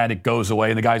just had, it goes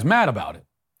away and the guy's mad about it.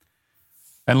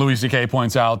 And Louis C.K.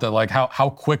 points out that how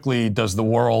quickly does the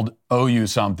world owe you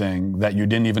something that you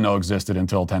didn't even know existed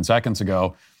until 10 seconds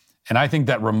ago? And I think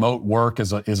that remote work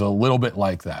is a little bit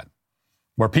like that,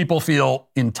 where people feel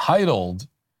entitled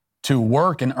to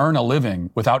work and earn a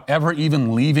living without ever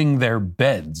even leaving their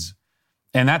beds.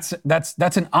 And that's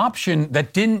an option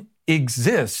that didn't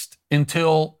exist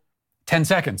until 10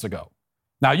 seconds ago.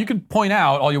 Now, you can point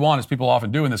out all you want, as people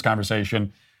often do in this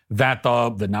conversation, that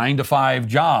the 9-to-5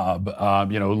 job,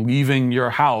 leaving your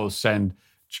house and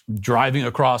driving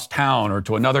across town or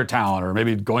to another town, or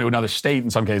maybe going to another state in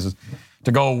some cases,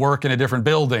 to go work in a different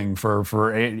building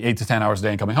for 8 to 10 hours a day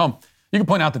and coming home. You can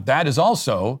point out that is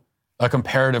also a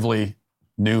comparatively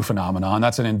new phenomenon.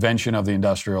 That's an invention of the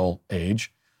industrial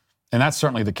age. And that's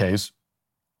certainly the case.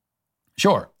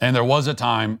 Sure. And there was a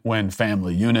time when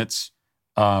family units,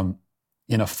 in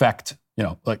effect,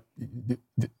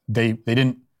 they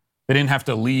didn't have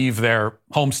to leave their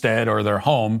homestead or their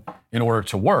home in order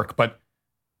to work. But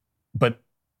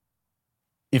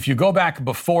if you go back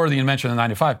before the invention of the 9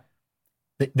 to 5,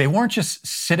 they weren't just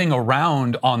sitting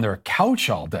around on their couch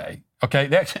all day. Okay,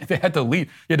 they had to leave.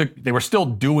 They were still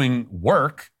doing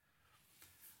work.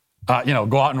 Go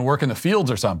out and work in the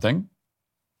fields or something.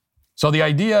 So the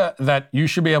idea that you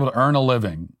should be able to earn a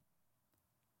living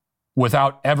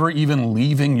without ever even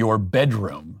leaving your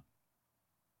bedroom,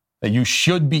 that you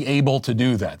should be able to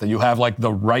do that you have like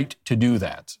the right to do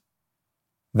that,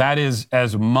 that is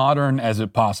as modern as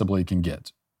it possibly can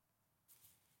get.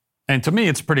 And to me,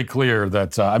 it's pretty clear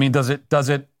that, does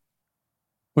it,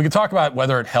 we can talk about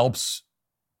whether it helps,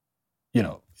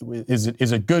 is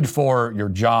it good for your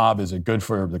job? Is it good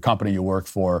for the company you work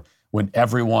for when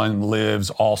everyone lives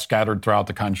all scattered throughout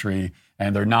the country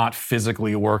and they're not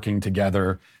physically working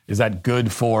together? Is that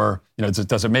good for,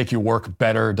 does it make you work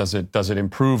better? Does it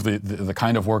improve the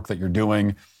kind of work that you're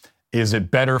doing? Is it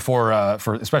better for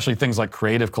especially things like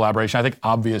creative collaboration? I think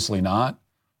obviously not.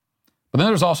 But then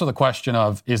there's also the question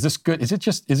of, is this good? Is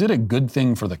it a good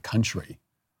thing for the country?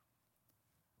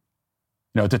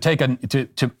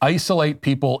 To isolate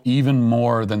people even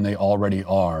more than they already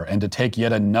are, and to take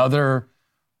yet another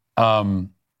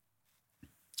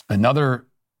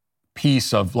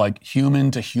piece of like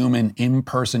human to human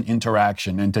in-person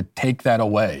interaction and to take that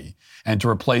away and to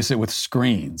replace it with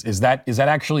screens. Is that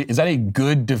a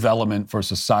good development for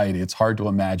society? It's hard to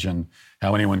imagine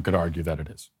how anyone could argue that it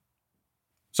is.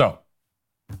 So,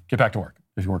 get back to work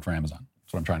if you work for Amazon.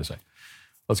 That's what I'm trying to say.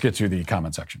 Let's get to the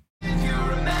comment section. If you're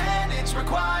a man, it's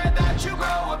required that you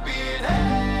grow a beard.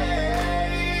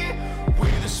 Hey,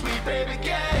 we're the Sweet Baby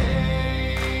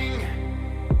Gang.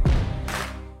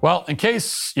 Well, in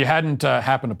case you hadn't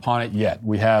happened upon it yet,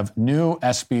 we have new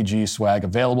SBG swag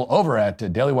available over at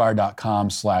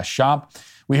dailywire.com/shop.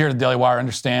 We here at the Daily Wire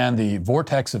understand the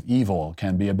vortex of evil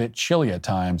can be a bit chilly at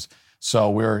times, so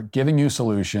we're giving you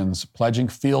solutions. Pledging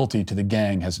fealty to the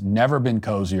gang has never been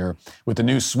cozier with the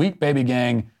new Sweet Baby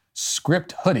Gang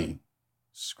Script Hoodie.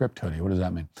 Script Hoodie, what does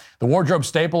that mean? The wardrobe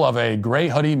staple of a gray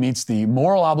hoodie meets the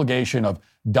moral obligation of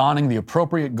donning the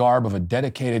appropriate garb of a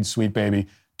dedicated sweet baby.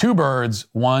 2 birds,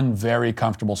 1 very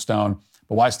comfortable stone.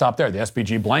 But why stop there? The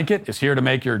SBG blanket is here to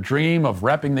make your dream of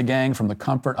repping the gang from the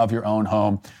comfort of your own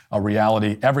home a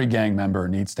reality. Every gang member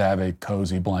needs to have a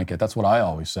cozy blanket. That's what I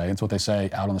always say. It's what they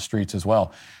say out on the streets as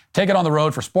well. Take it on the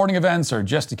road for sporting events or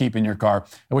just to keep in your car.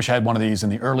 I wish I had one of these in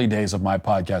the early days of my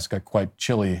podcast. It got quite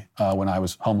chilly when I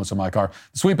was homeless in my car.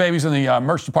 The Sweet Babies in the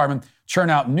merch department churn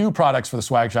out new products for the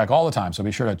Swag Shack all the time. So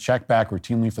be sure to check back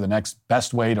routinely for the next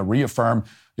best way to reaffirm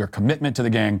your commitment to the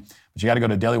gang. But you got to go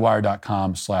to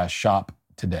dailywire.com/shop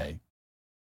today.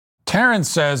 Terrence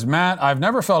says, Matt, I've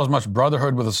never felt as much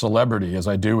brotherhood with a celebrity as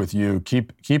I do with you.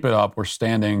 Keep it up. We're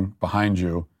standing behind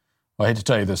you. Well, I hate to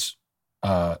tell you this,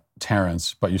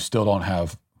 Terrence, but you still don't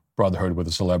have brotherhood with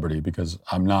a celebrity because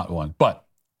I'm not one. But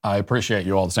I appreciate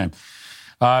you all the same.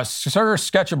 Sir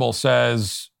Sketchable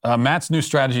says, Matt's new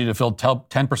strategy to fill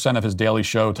 10% of his daily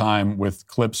show time with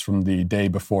clips from the day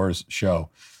before his show.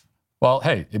 Well,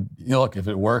 hey, look, if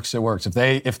it works, it works.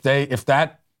 If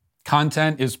that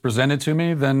content is presented to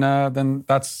me, then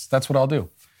that's what I'll do.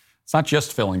 It's not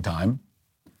just filling time.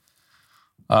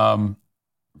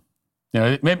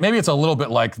 Maybe it's a little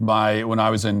bit like when I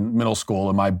was in middle school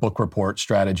and my book report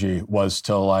strategy was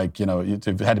to it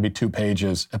had to be 2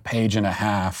 pages, a page and a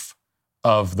half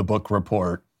of the book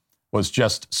report was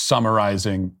just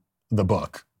summarizing the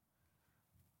book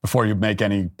before you make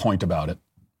any point about it.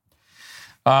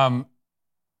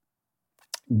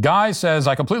 Guy says,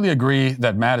 I completely agree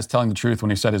that Matt is telling the truth when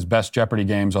he said his best Jeopardy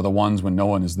games are the ones when no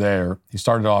one is there. He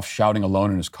started off shouting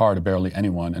alone in his car to barely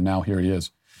anyone, and now here he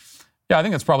is. Yeah, I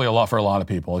think that's probably a lot for a lot of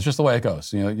people. It's just the way it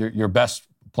goes. You're best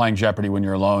playing Jeopardy when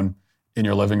you're alone in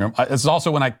your living room. This is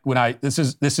also this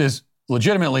is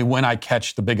legitimately when I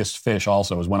catch the biggest fish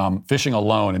also, is when I'm fishing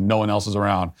alone and no one else is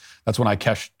around. That's when I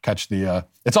catch the,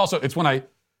 it's when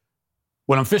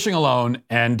I'm fishing alone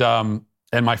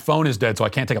and my phone is dead, so I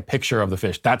can't take a picture of the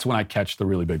fish. That's when I catch the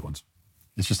really big ones.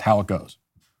 It's just how it goes.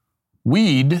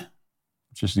 Weed,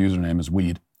 just the username is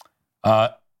Weed.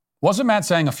 Wasn't Matt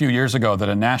saying a few years ago that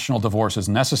a national divorce is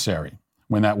necessary?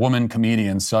 When that woman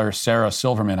comedian, Sarah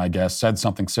Silverman, I guess, said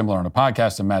something similar on a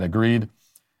podcast and Matt agreed,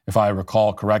 if I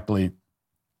recall correctly.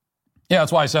 Yeah,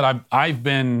 that's why I said I've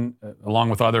been,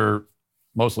 along with other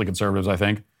mostly conservatives, I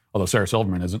think, although Sarah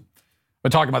Silverman isn't,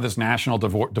 been talking about this national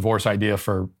divorce idea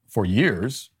for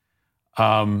years.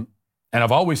 And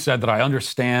I've always said that I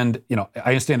understand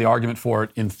the argument for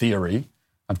it in theory.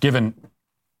 I've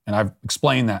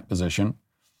explained that position.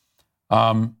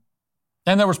 And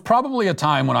there was probably a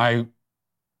time when I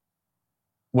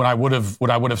would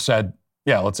have said,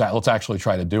 yeah, let's actually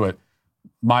try to do it.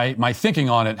 My thinking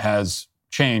on it has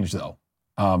changed, though,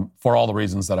 for all the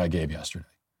reasons that I gave yesterday.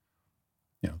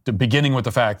 Beginning with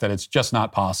the fact that it's just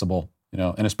not possible,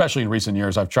 and especially in recent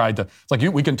years, I've tried to, it's like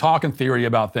we can talk in theory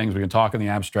about things, we can talk in the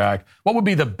abstract. What would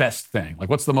be the best thing? Like,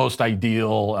 what's the most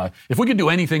ideal? If we could do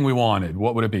anything we wanted,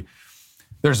 what would it be?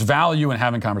 There's value in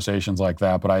having conversations like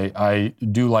that, but I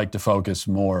do like to focus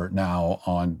more now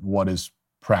on what is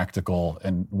practical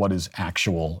and what is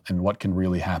actual and what can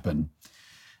really happen.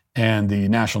 And the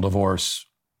national divorce,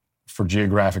 for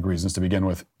geographic reasons to begin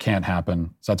with, can't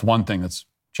happen. So that's one thing that's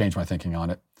changed my thinking on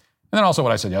it. And then also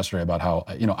what I said yesterday about how,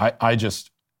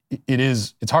 it's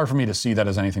hard for me to see that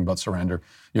as anything but surrender.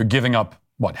 You're giving up,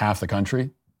 half the country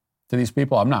to these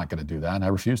people? I'm not going to do that, and I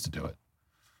refuse to do it.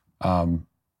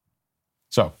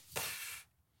 So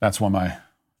that's when my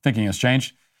thinking has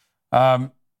changed.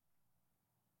 MK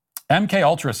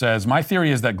Ultra says, my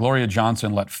theory is that Gloria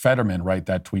Johnson let Fetterman write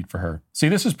that tweet for her. See,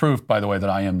 this is proof, by the way, that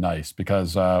I am nice,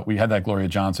 because we had that Gloria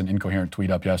Johnson incoherent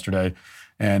tweet up yesterday,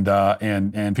 and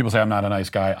people say I'm not a nice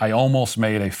guy. I almost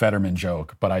made a Fetterman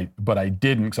joke, but I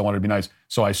didn't because I wanted to be nice.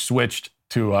 So I switched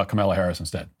to Kamala Harris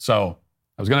instead. So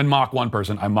I was going to mock one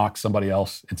person. I mocked somebody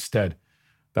else instead.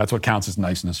 That's what counts as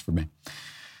niceness for me.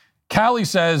 Callie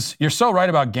says, you're so right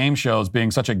about game shows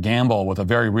being such a gamble with a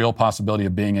very real possibility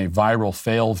of being a viral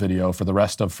fail video for the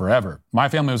rest of forever. My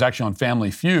family was actually on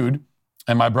Family Feud,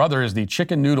 and my brother is the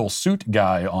chicken noodle suit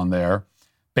guy on there.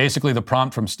 Basically, the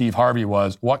prompt from Steve Harvey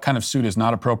was, what kind of suit is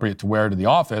not appropriate to wear to the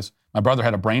office? My brother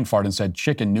had a brain fart and said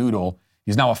chicken noodle.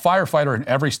 He's now a firefighter in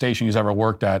every station he's ever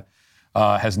worked at,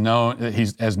 has known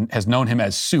him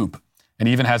as Soup, and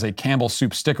even has a Campbell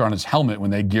Soup sticker on his helmet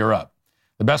when they gear up.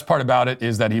 The best part about it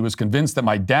is that he was convinced that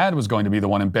my dad was going to be the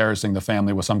one embarrassing the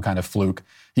family with some kind of fluke.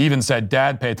 He even said,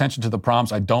 Dad, pay attention to the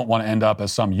prompts. I don't want to end up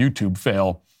as some YouTube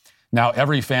fail. Now,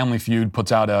 every Family Feud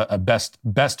puts out a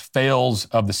best fails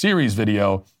of the series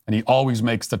video, and he always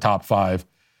makes the top 5.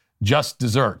 Just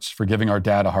desserts for giving our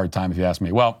dad a hard time, if you ask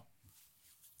me. Well,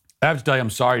 I have to tell you, I'm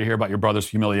sorry to hear about your brother's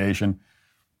humiliation.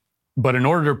 But in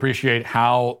order to appreciate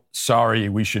how sorry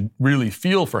we should really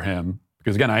feel for him,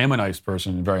 because again, I am a nice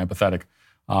person and very empathetic,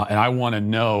 and I want to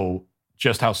know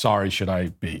just how sorry should I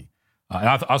be. And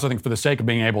I also think for the sake of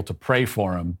being able to pray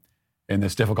for him in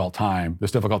this difficult time,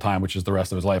 which is the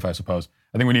rest of his life, I suppose,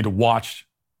 I think we need to watch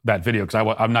that video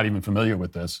because I'm not even familiar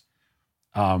with this.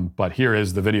 But here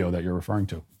is the video that you're referring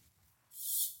to.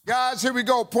 Guys, here we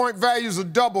go. Point values are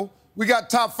double. We got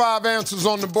top 5 answers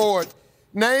on the board.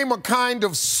 Name a kind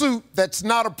of suit that's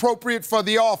not appropriate for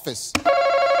the office.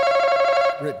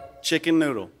 Chicken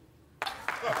noodle.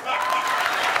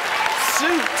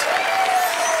 Suit.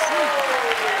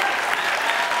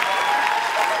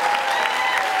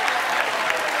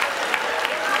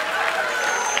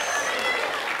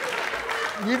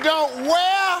 You don't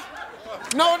wear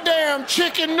no damn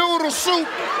chicken noodle soup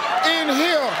in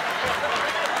here.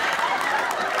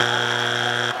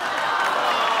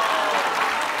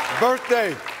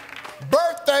 Birthday.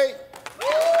 Birthday.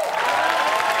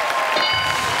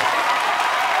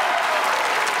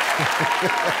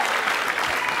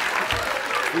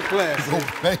 We classy.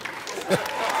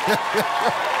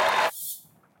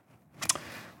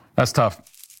 That's tough.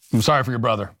 I'm sorry for your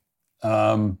brother.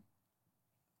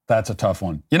 That's a tough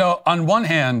one. On one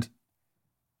hand,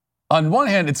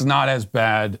 it's not as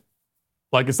bad.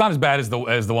 Like, it's not as bad as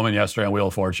the woman yesterday on Wheel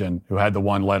of Fortune who had the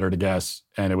one letter to guess,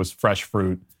 and it was fresh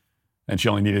fruit, and she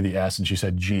only needed the S, and she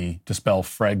said G to spell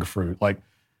freg fruit. Like,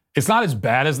 it's not as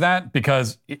bad as that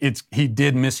because he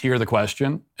did mishear the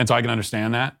question, and so I can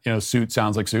understand that. Suit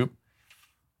sounds like soup.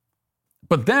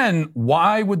 But then,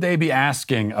 why would they be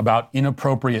asking about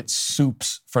inappropriate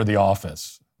soups for the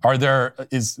office? Are there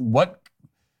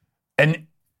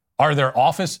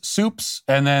office soups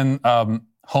and then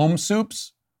home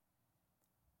soups?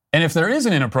 And if there is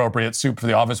an inappropriate soup for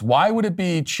the office, why would it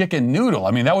be chicken noodle?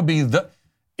 I mean, that would be the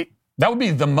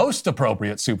most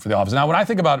appropriate soup for the office. Now, when I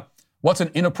think about what's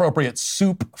an inappropriate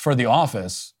soup for the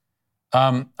office,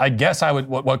 I guess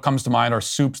what comes to mind are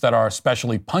soups that are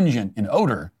especially pungent in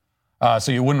odor.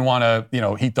 So you wouldn't want to,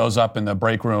 heat those up in the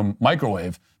break room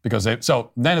microwave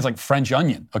so then it's like French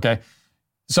onion, okay?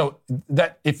 So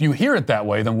that if you hear it that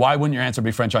way, then why wouldn't your answer be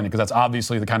French onion? Because that's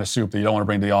obviously the kind of soup that you don't want to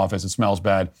bring to the office. It smells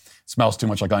bad. It smells too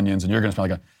much like onions, and you're going to smell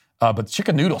like but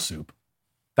chicken noodle soup,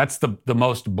 that's the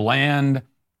most bland,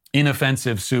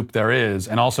 inoffensive soup there is.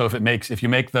 And also, if you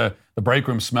make the break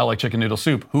room smell like chicken noodle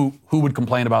soup, who would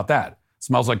complain about that? It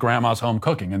smells like grandma's home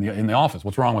cooking in the office.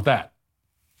 What's wrong with that?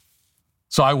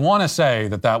 So I want to say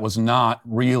that was not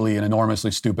really an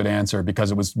enormously stupid answer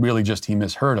because it was really just he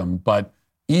misheard him. But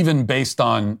even based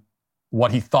on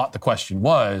what he thought the question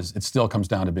was, it still comes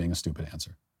down to being a stupid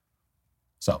answer.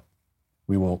 So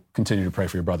we will continue to pray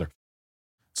for your brother.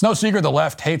 It's no secret the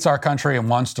left hates our country and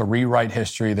wants to rewrite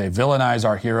history. They villainize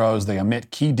our heroes. They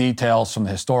omit key details from the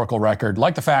historical record,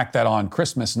 like the fact that on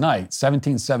Christmas night,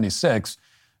 1776,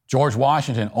 George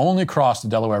Washington only crossed the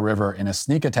Delaware River in a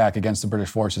sneak attack against the British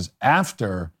forces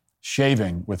after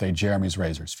shaving with a Jeremy's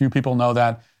razors. Few people know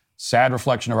that. Sad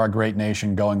reflection of our great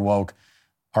nation going woke,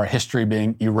 our history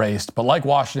being erased. But like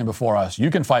Washington before us, you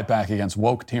can fight back against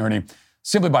woke tyranny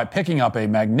simply by picking up a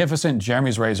magnificent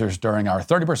Jeremy's razors during our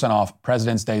 30% off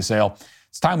President's Day sale.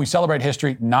 It's time we celebrate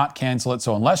history, not cancel it.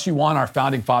 So unless you want our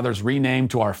founding fathers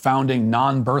renamed to our founding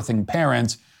non-birthing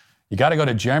parents, you got to go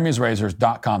to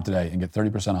jeremy'srazors.com today and get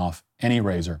 30% off any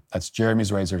razor. That's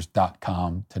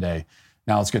jeremy'srazors.com today.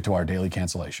 Now let's get to our daily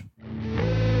cancellation.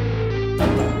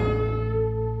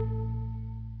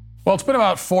 Well, it's been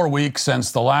about 4 weeks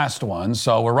since the last one,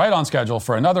 so we're right on schedule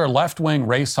for another left-wing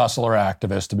race hustler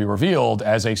activist to be revealed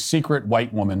as a secret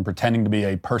white woman pretending to be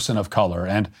a person of color.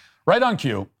 And right on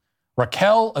cue,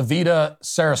 Raquel Evita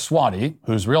Saraswati,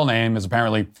 whose real name is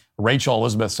apparently Rachel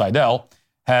Elizabeth Seidel,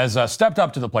 has stepped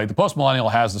up to the plate. The Post-Millennial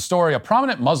has the story. A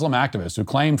prominent Muslim activist who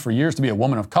claimed for years to be a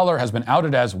woman of color has been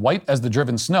outed as white as the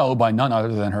driven snow by none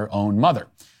other than her own mother.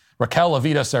 Raquel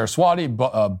Evita Saraswati,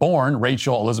 born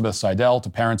Rachel Elizabeth Seidel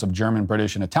to parents of German,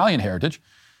 British, and Italian heritage,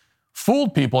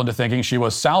 fooled people into thinking she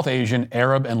was South Asian,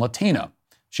 Arab, and Latina.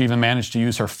 She even managed to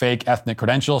use her fake ethnic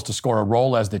credentials to score a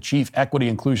role as the Chief Equity,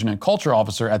 Inclusion, and Culture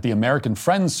Officer at the American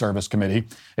Friends Service Committee,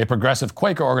 a progressive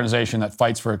Quaker organization that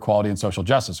fights for equality and social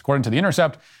justice. According to The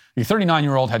Intercept, the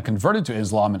 39-year-old had converted to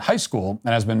Islam in high school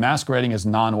and has been masquerading as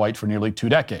non-white for nearly 2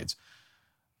 decades.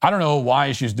 I don't know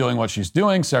why she's doing what she's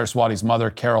doing. Saraswati's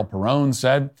mother, Carol Perrone,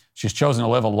 said, she's chosen to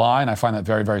live a lie, and I find that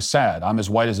very, very sad. I'm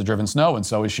as white as the driven snow, and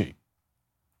so is she.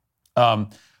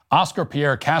 Oscar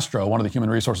Pierre Castro, one of the human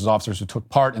resources officers who took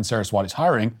part in Saraswati's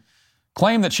hiring,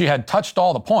 claimed that she had touched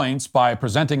all the points by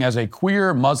presenting as a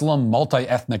queer, Muslim,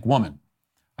 multi-ethnic woman.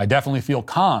 I definitely feel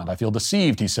conned. I feel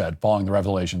deceived, he said, following the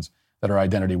revelations that her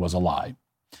identity was a lie.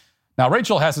 Now,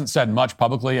 Rachel hasn't said much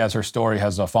publicly as her story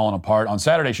has fallen apart. On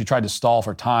Saturday, she tried to stall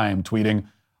for time, tweeting,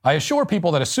 I assure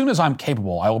people that as soon as I'm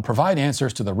capable, I will provide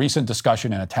answers to the recent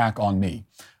discussion and attack on me.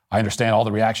 I understand all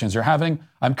the reactions you're having.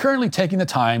 I'm currently taking the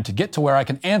time to get to where I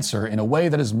can answer in a way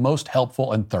that is most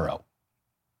helpful and thorough.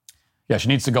 Yeah, she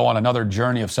needs to go on another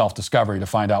journey of self-discovery to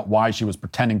find out why she was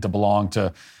pretending to belong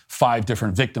to 5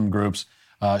 different victim groups.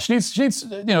 She needs,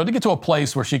 to get to a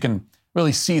place where she can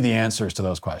really see the answers to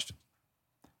those questions.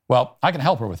 Well, I can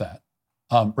help her with that.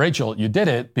 Rachel, you did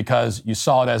it because you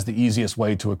saw it as the easiest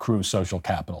way to accrue social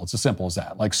capital. It's as simple as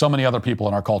that. Like so many other people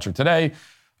in our culture today,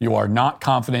 you are not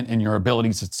confident in your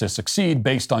abilities to succeed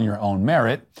based on your own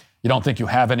merit. You don't think you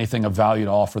have anything of value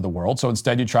to offer the world. So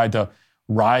instead, you tried to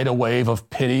ride a wave of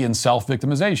pity and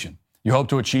self-victimization. You hope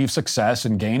to achieve success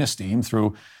and gain esteem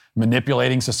through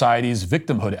manipulating society's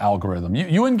victimhood algorithm.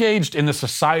 You engaged in the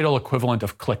societal equivalent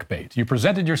of clickbait. You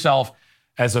presented yourself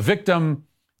as a victim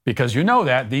because you know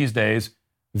that these days,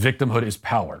 victimhood is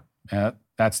power.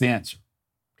 That's the answer.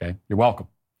 Okay, you're welcome.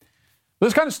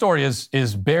 This kind of story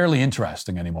is barely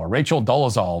interesting anymore. Rachel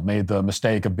Dolezal made the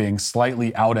mistake of being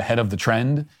slightly out ahead of the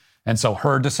trend, and so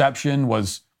her deception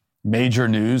was major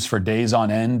news for days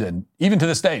on end, and even to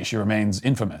this day, she remains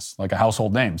infamous, like a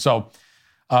household name.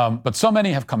 But so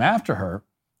many have come after her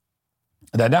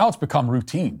that now it's become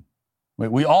routine.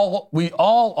 We all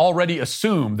already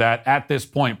assume that at this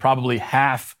point, probably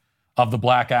half of the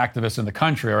black activists in the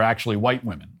country are actually white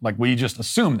women. Like we just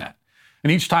assume that.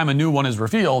 And each time a new one is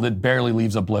revealed, it barely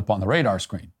leaves a blip on the radar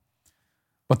screen.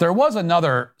 But there was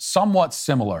another somewhat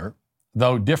similar,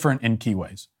 though different in key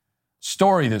ways,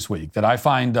 story this week that I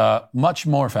find much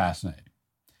more fascinating.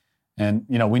 And,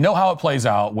 we know how it plays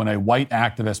out when a white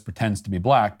activist pretends to be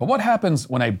black, but what happens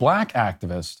when a black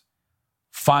activist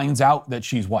finds out that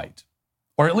she's white?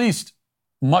 Or at least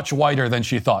much whiter than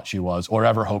she thought she was or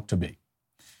ever hoped to be.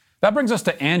 That brings us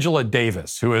to Angela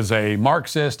Davis, who is a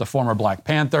Marxist, a former Black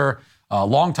Panther, a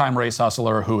longtime race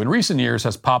hustler who in recent years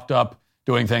has popped up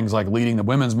doing things like leading the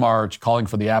Women's March, calling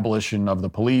for the abolition of the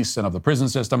police and of the prison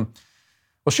system.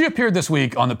 Well, she appeared this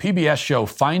week on the PBS show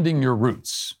Finding Your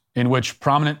Roots, in which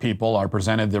prominent people are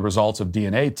presented the results of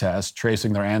DNA tests,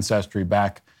 tracing their ancestry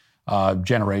back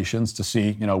generations to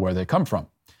see, where they come from.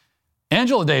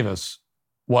 Angela Davis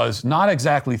was not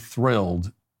exactly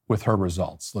thrilled with her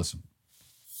results. Listen.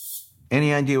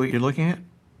 Any idea what you're looking at?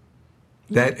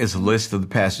 That is a list of the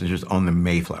passengers on the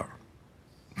Mayflower.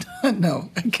 No,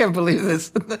 I can't believe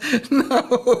this.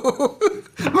 No.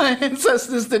 My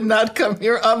ancestors did not come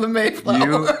here on the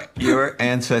Mayflower. Your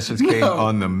ancestors came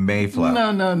on the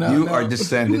Mayflower. No. You are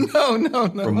descended No.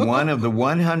 from one of the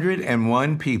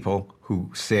 101 people who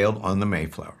sailed on the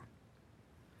Mayflower.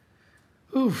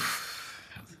 Oof.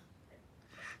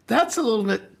 That's a little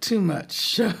bit too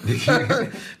much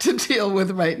to deal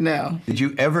with right now. Did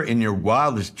you ever, in your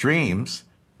wildest dreams,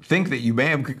 think that you may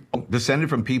have descended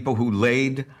from people who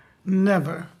laid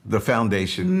Never. the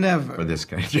foundation Never. for this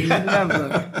country?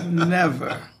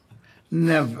 Never.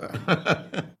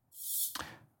 And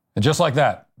just like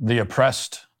that, the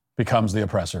oppressed becomes the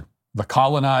oppressor. The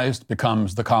colonized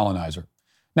becomes the colonizer.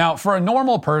 Now, for a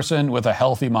normal person with a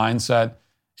healthy mindset,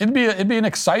 it'd be an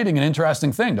exciting and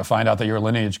interesting thing to find out that your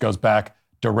lineage goes back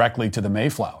directly to the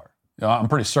Mayflower. You know, I'm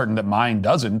pretty certain that mine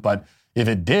doesn't, but if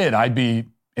it did, I'd be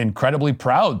incredibly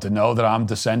proud to know that I'm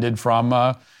descended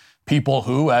from people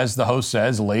who, as the host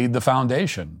says, laid the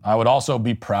foundation. I would also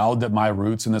be proud that my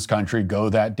roots in this country go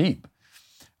that deep.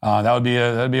 That'd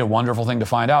be a wonderful thing to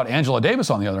find out. Angela Davis,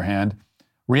 on the other hand,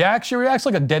 she reacts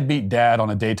like a deadbeat dad on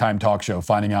a daytime talk show,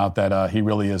 finding out that he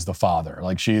really is the father.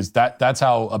 Like that's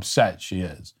how upset she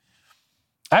is.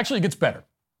 Actually, it gets better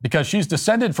because she's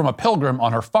descended from a pilgrim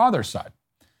on her father's side.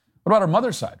 What about her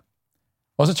mother's side?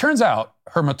 Well, as it turns out,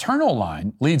 her maternal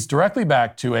line leads directly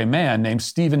back to a man named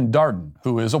Stephen Darden,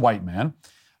 who is a white man,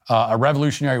 a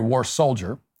Revolutionary War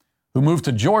soldier, who moved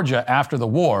to Georgia after the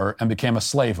war and became a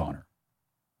slave owner.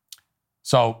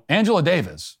 So Angela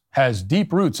Davis has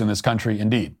deep roots in this country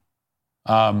indeed.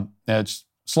 It's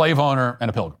slave owner and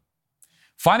a pilgrim.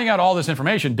 Finding out all this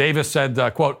information, Davis said,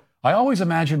 quote, "I always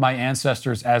imagined my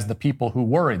ancestors as the people who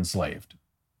were enslaved."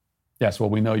 Yes, well,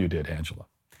 we know you did, Angela.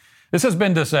 This has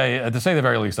been, to say the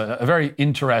very least, a very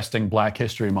interesting Black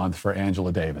History Month for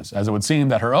Angela Davis, as it would seem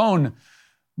that her own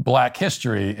Black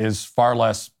history is far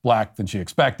less Black than she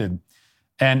expected.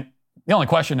 And the only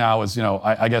question now is,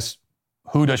 I guess,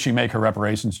 who does she make her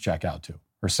reparations check out to?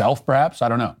 Herself, perhaps? I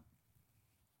don't know.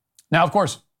 Now, of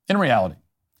course, in reality,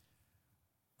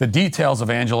 the details of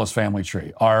Angela's family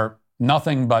tree are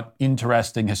nothing but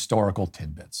interesting historical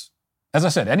tidbits. As I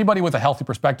said, anybody with a healthy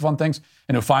perspective on things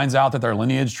and who finds out that their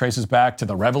lineage traces back to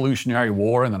the Revolutionary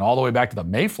War and then all the way back to the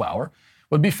Mayflower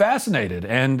would be fascinated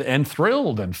and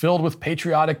thrilled and filled with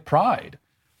patriotic pride.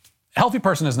 A healthy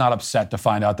person is not upset to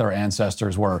find out their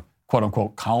ancestors were, quote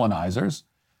unquote, colonizers,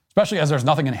 especially as there's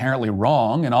nothing inherently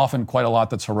wrong and often quite a lot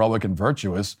that's heroic and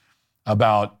virtuous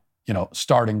about,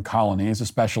 starting colonies,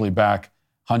 especially back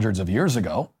hundreds of years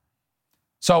ago.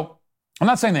 So I'm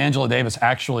not saying that Angela Davis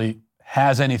actually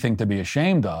has anything to be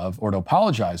ashamed of or to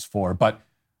apologize for, but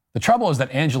the trouble is that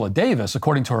Angela Davis,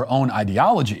 according to her own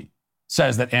ideology,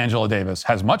 says that Angela Davis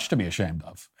has much to be ashamed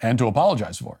of and to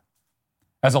apologize for.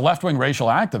 As a left-wing racial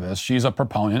activist, she's a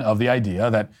proponent of the idea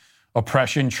that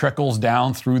oppression trickles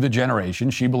down through the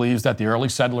generations. She believes that the early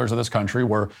settlers of this country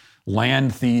were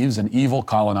land thieves and evil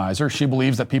colonizers. She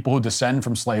believes that people who descend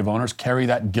from slave owners carry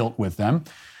that guilt with them.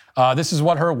 This is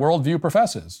what her worldview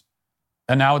professes.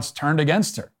 And now it's turned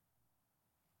against her.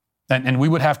 And we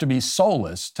would have to be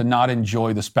soulless to not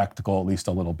enjoy the spectacle at least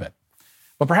a little bit.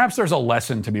 But perhaps there's a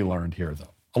lesson to be learned here,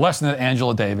 though. A lesson that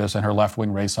Angela Davis and her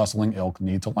left-wing race-hustling ilk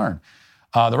need to learn.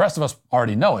 The rest of us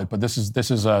already know it, but this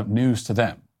is news to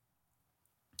them.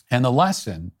 And the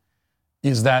lesson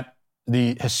is that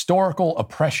the historical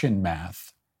oppression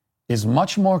math is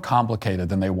much more complicated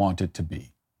than they want it to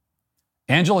be.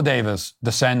 Angela Davis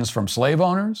descends from slave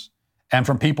owners and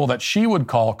from people that she would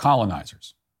call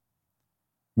colonizers.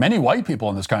 Many white people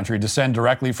in this country descend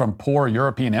directly from poor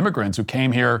European immigrants who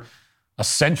came here a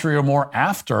century or more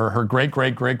after her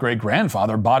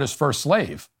great-great-great-great-grandfather bought his first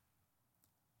slave.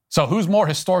 So who's more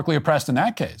historically oppressed in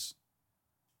that case?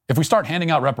 If we start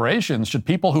handing out reparations, should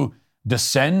people who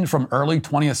descend from early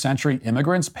 20th century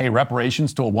immigrants pay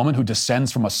reparations to a woman who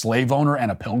descends from a slave owner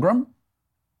and a pilgrim?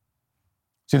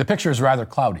 See, the picture is rather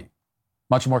cloudy,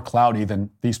 much more cloudy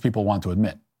than these people want to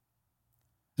admit. And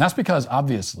that's because,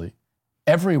 obviously,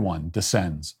 everyone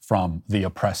descends from the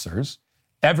oppressors.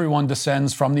 Everyone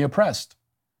descends from the oppressed.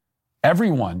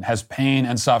 Everyone has pain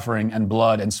and suffering and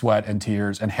blood and sweat and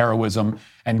tears and heroism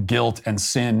and guilt and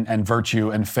sin and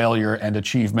virtue and failure and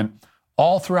achievement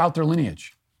all throughout their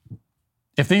lineage.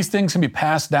 If these things can be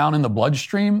passed down in the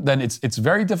bloodstream, then it's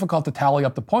very difficult to tally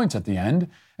up the points at the end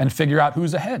and figure out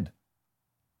who's ahead.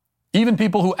 Even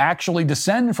people who actually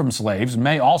descend from slaves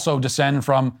may also descend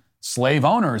from slave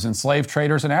owners and slave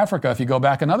traders in Africa if you go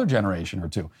back another generation or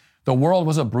two. The world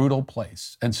was a brutal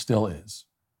place and still is.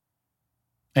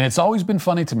 And it's always been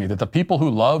funny to me that the people who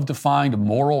love to find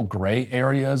moral gray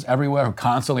areas everywhere, who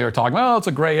constantly are talking, well, it's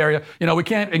a gray area. We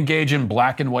can't engage in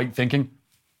black and white thinking.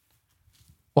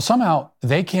 Well, somehow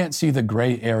they can't see the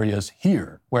gray areas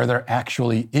here, where there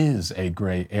actually is a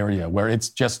gray area, where it's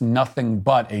just nothing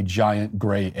but a giant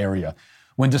gray area.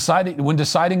 When deciding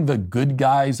the good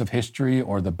guys of history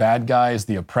or the bad guys,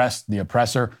 the oppressed, the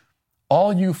oppressor,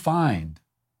 all you find,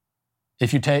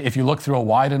 if you look through a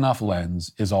wide enough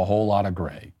lens, is a whole lot of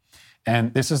gray.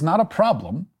 And this is not a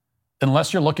problem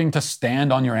unless you're looking to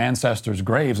stand on your ancestors'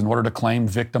 graves in order to claim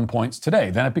victim points today.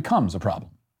 Then it becomes a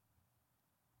problem.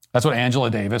 That's what Angela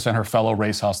Davis and her fellow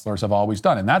race hustlers have always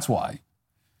done. And that's why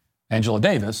Angela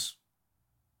Davis,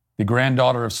 the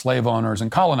granddaughter of slave owners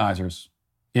and colonizers,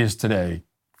 is today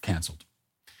canceled.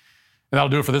 And that'll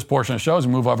do it for this portion of the show. As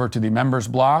we move over to the members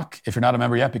block. If you're not a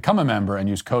member yet, become a member and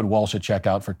use code Walsh at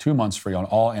checkout for 2 months free on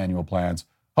all annual plans.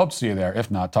 Hope to see you there.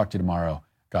 If not, talk to you tomorrow.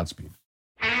 Godspeed.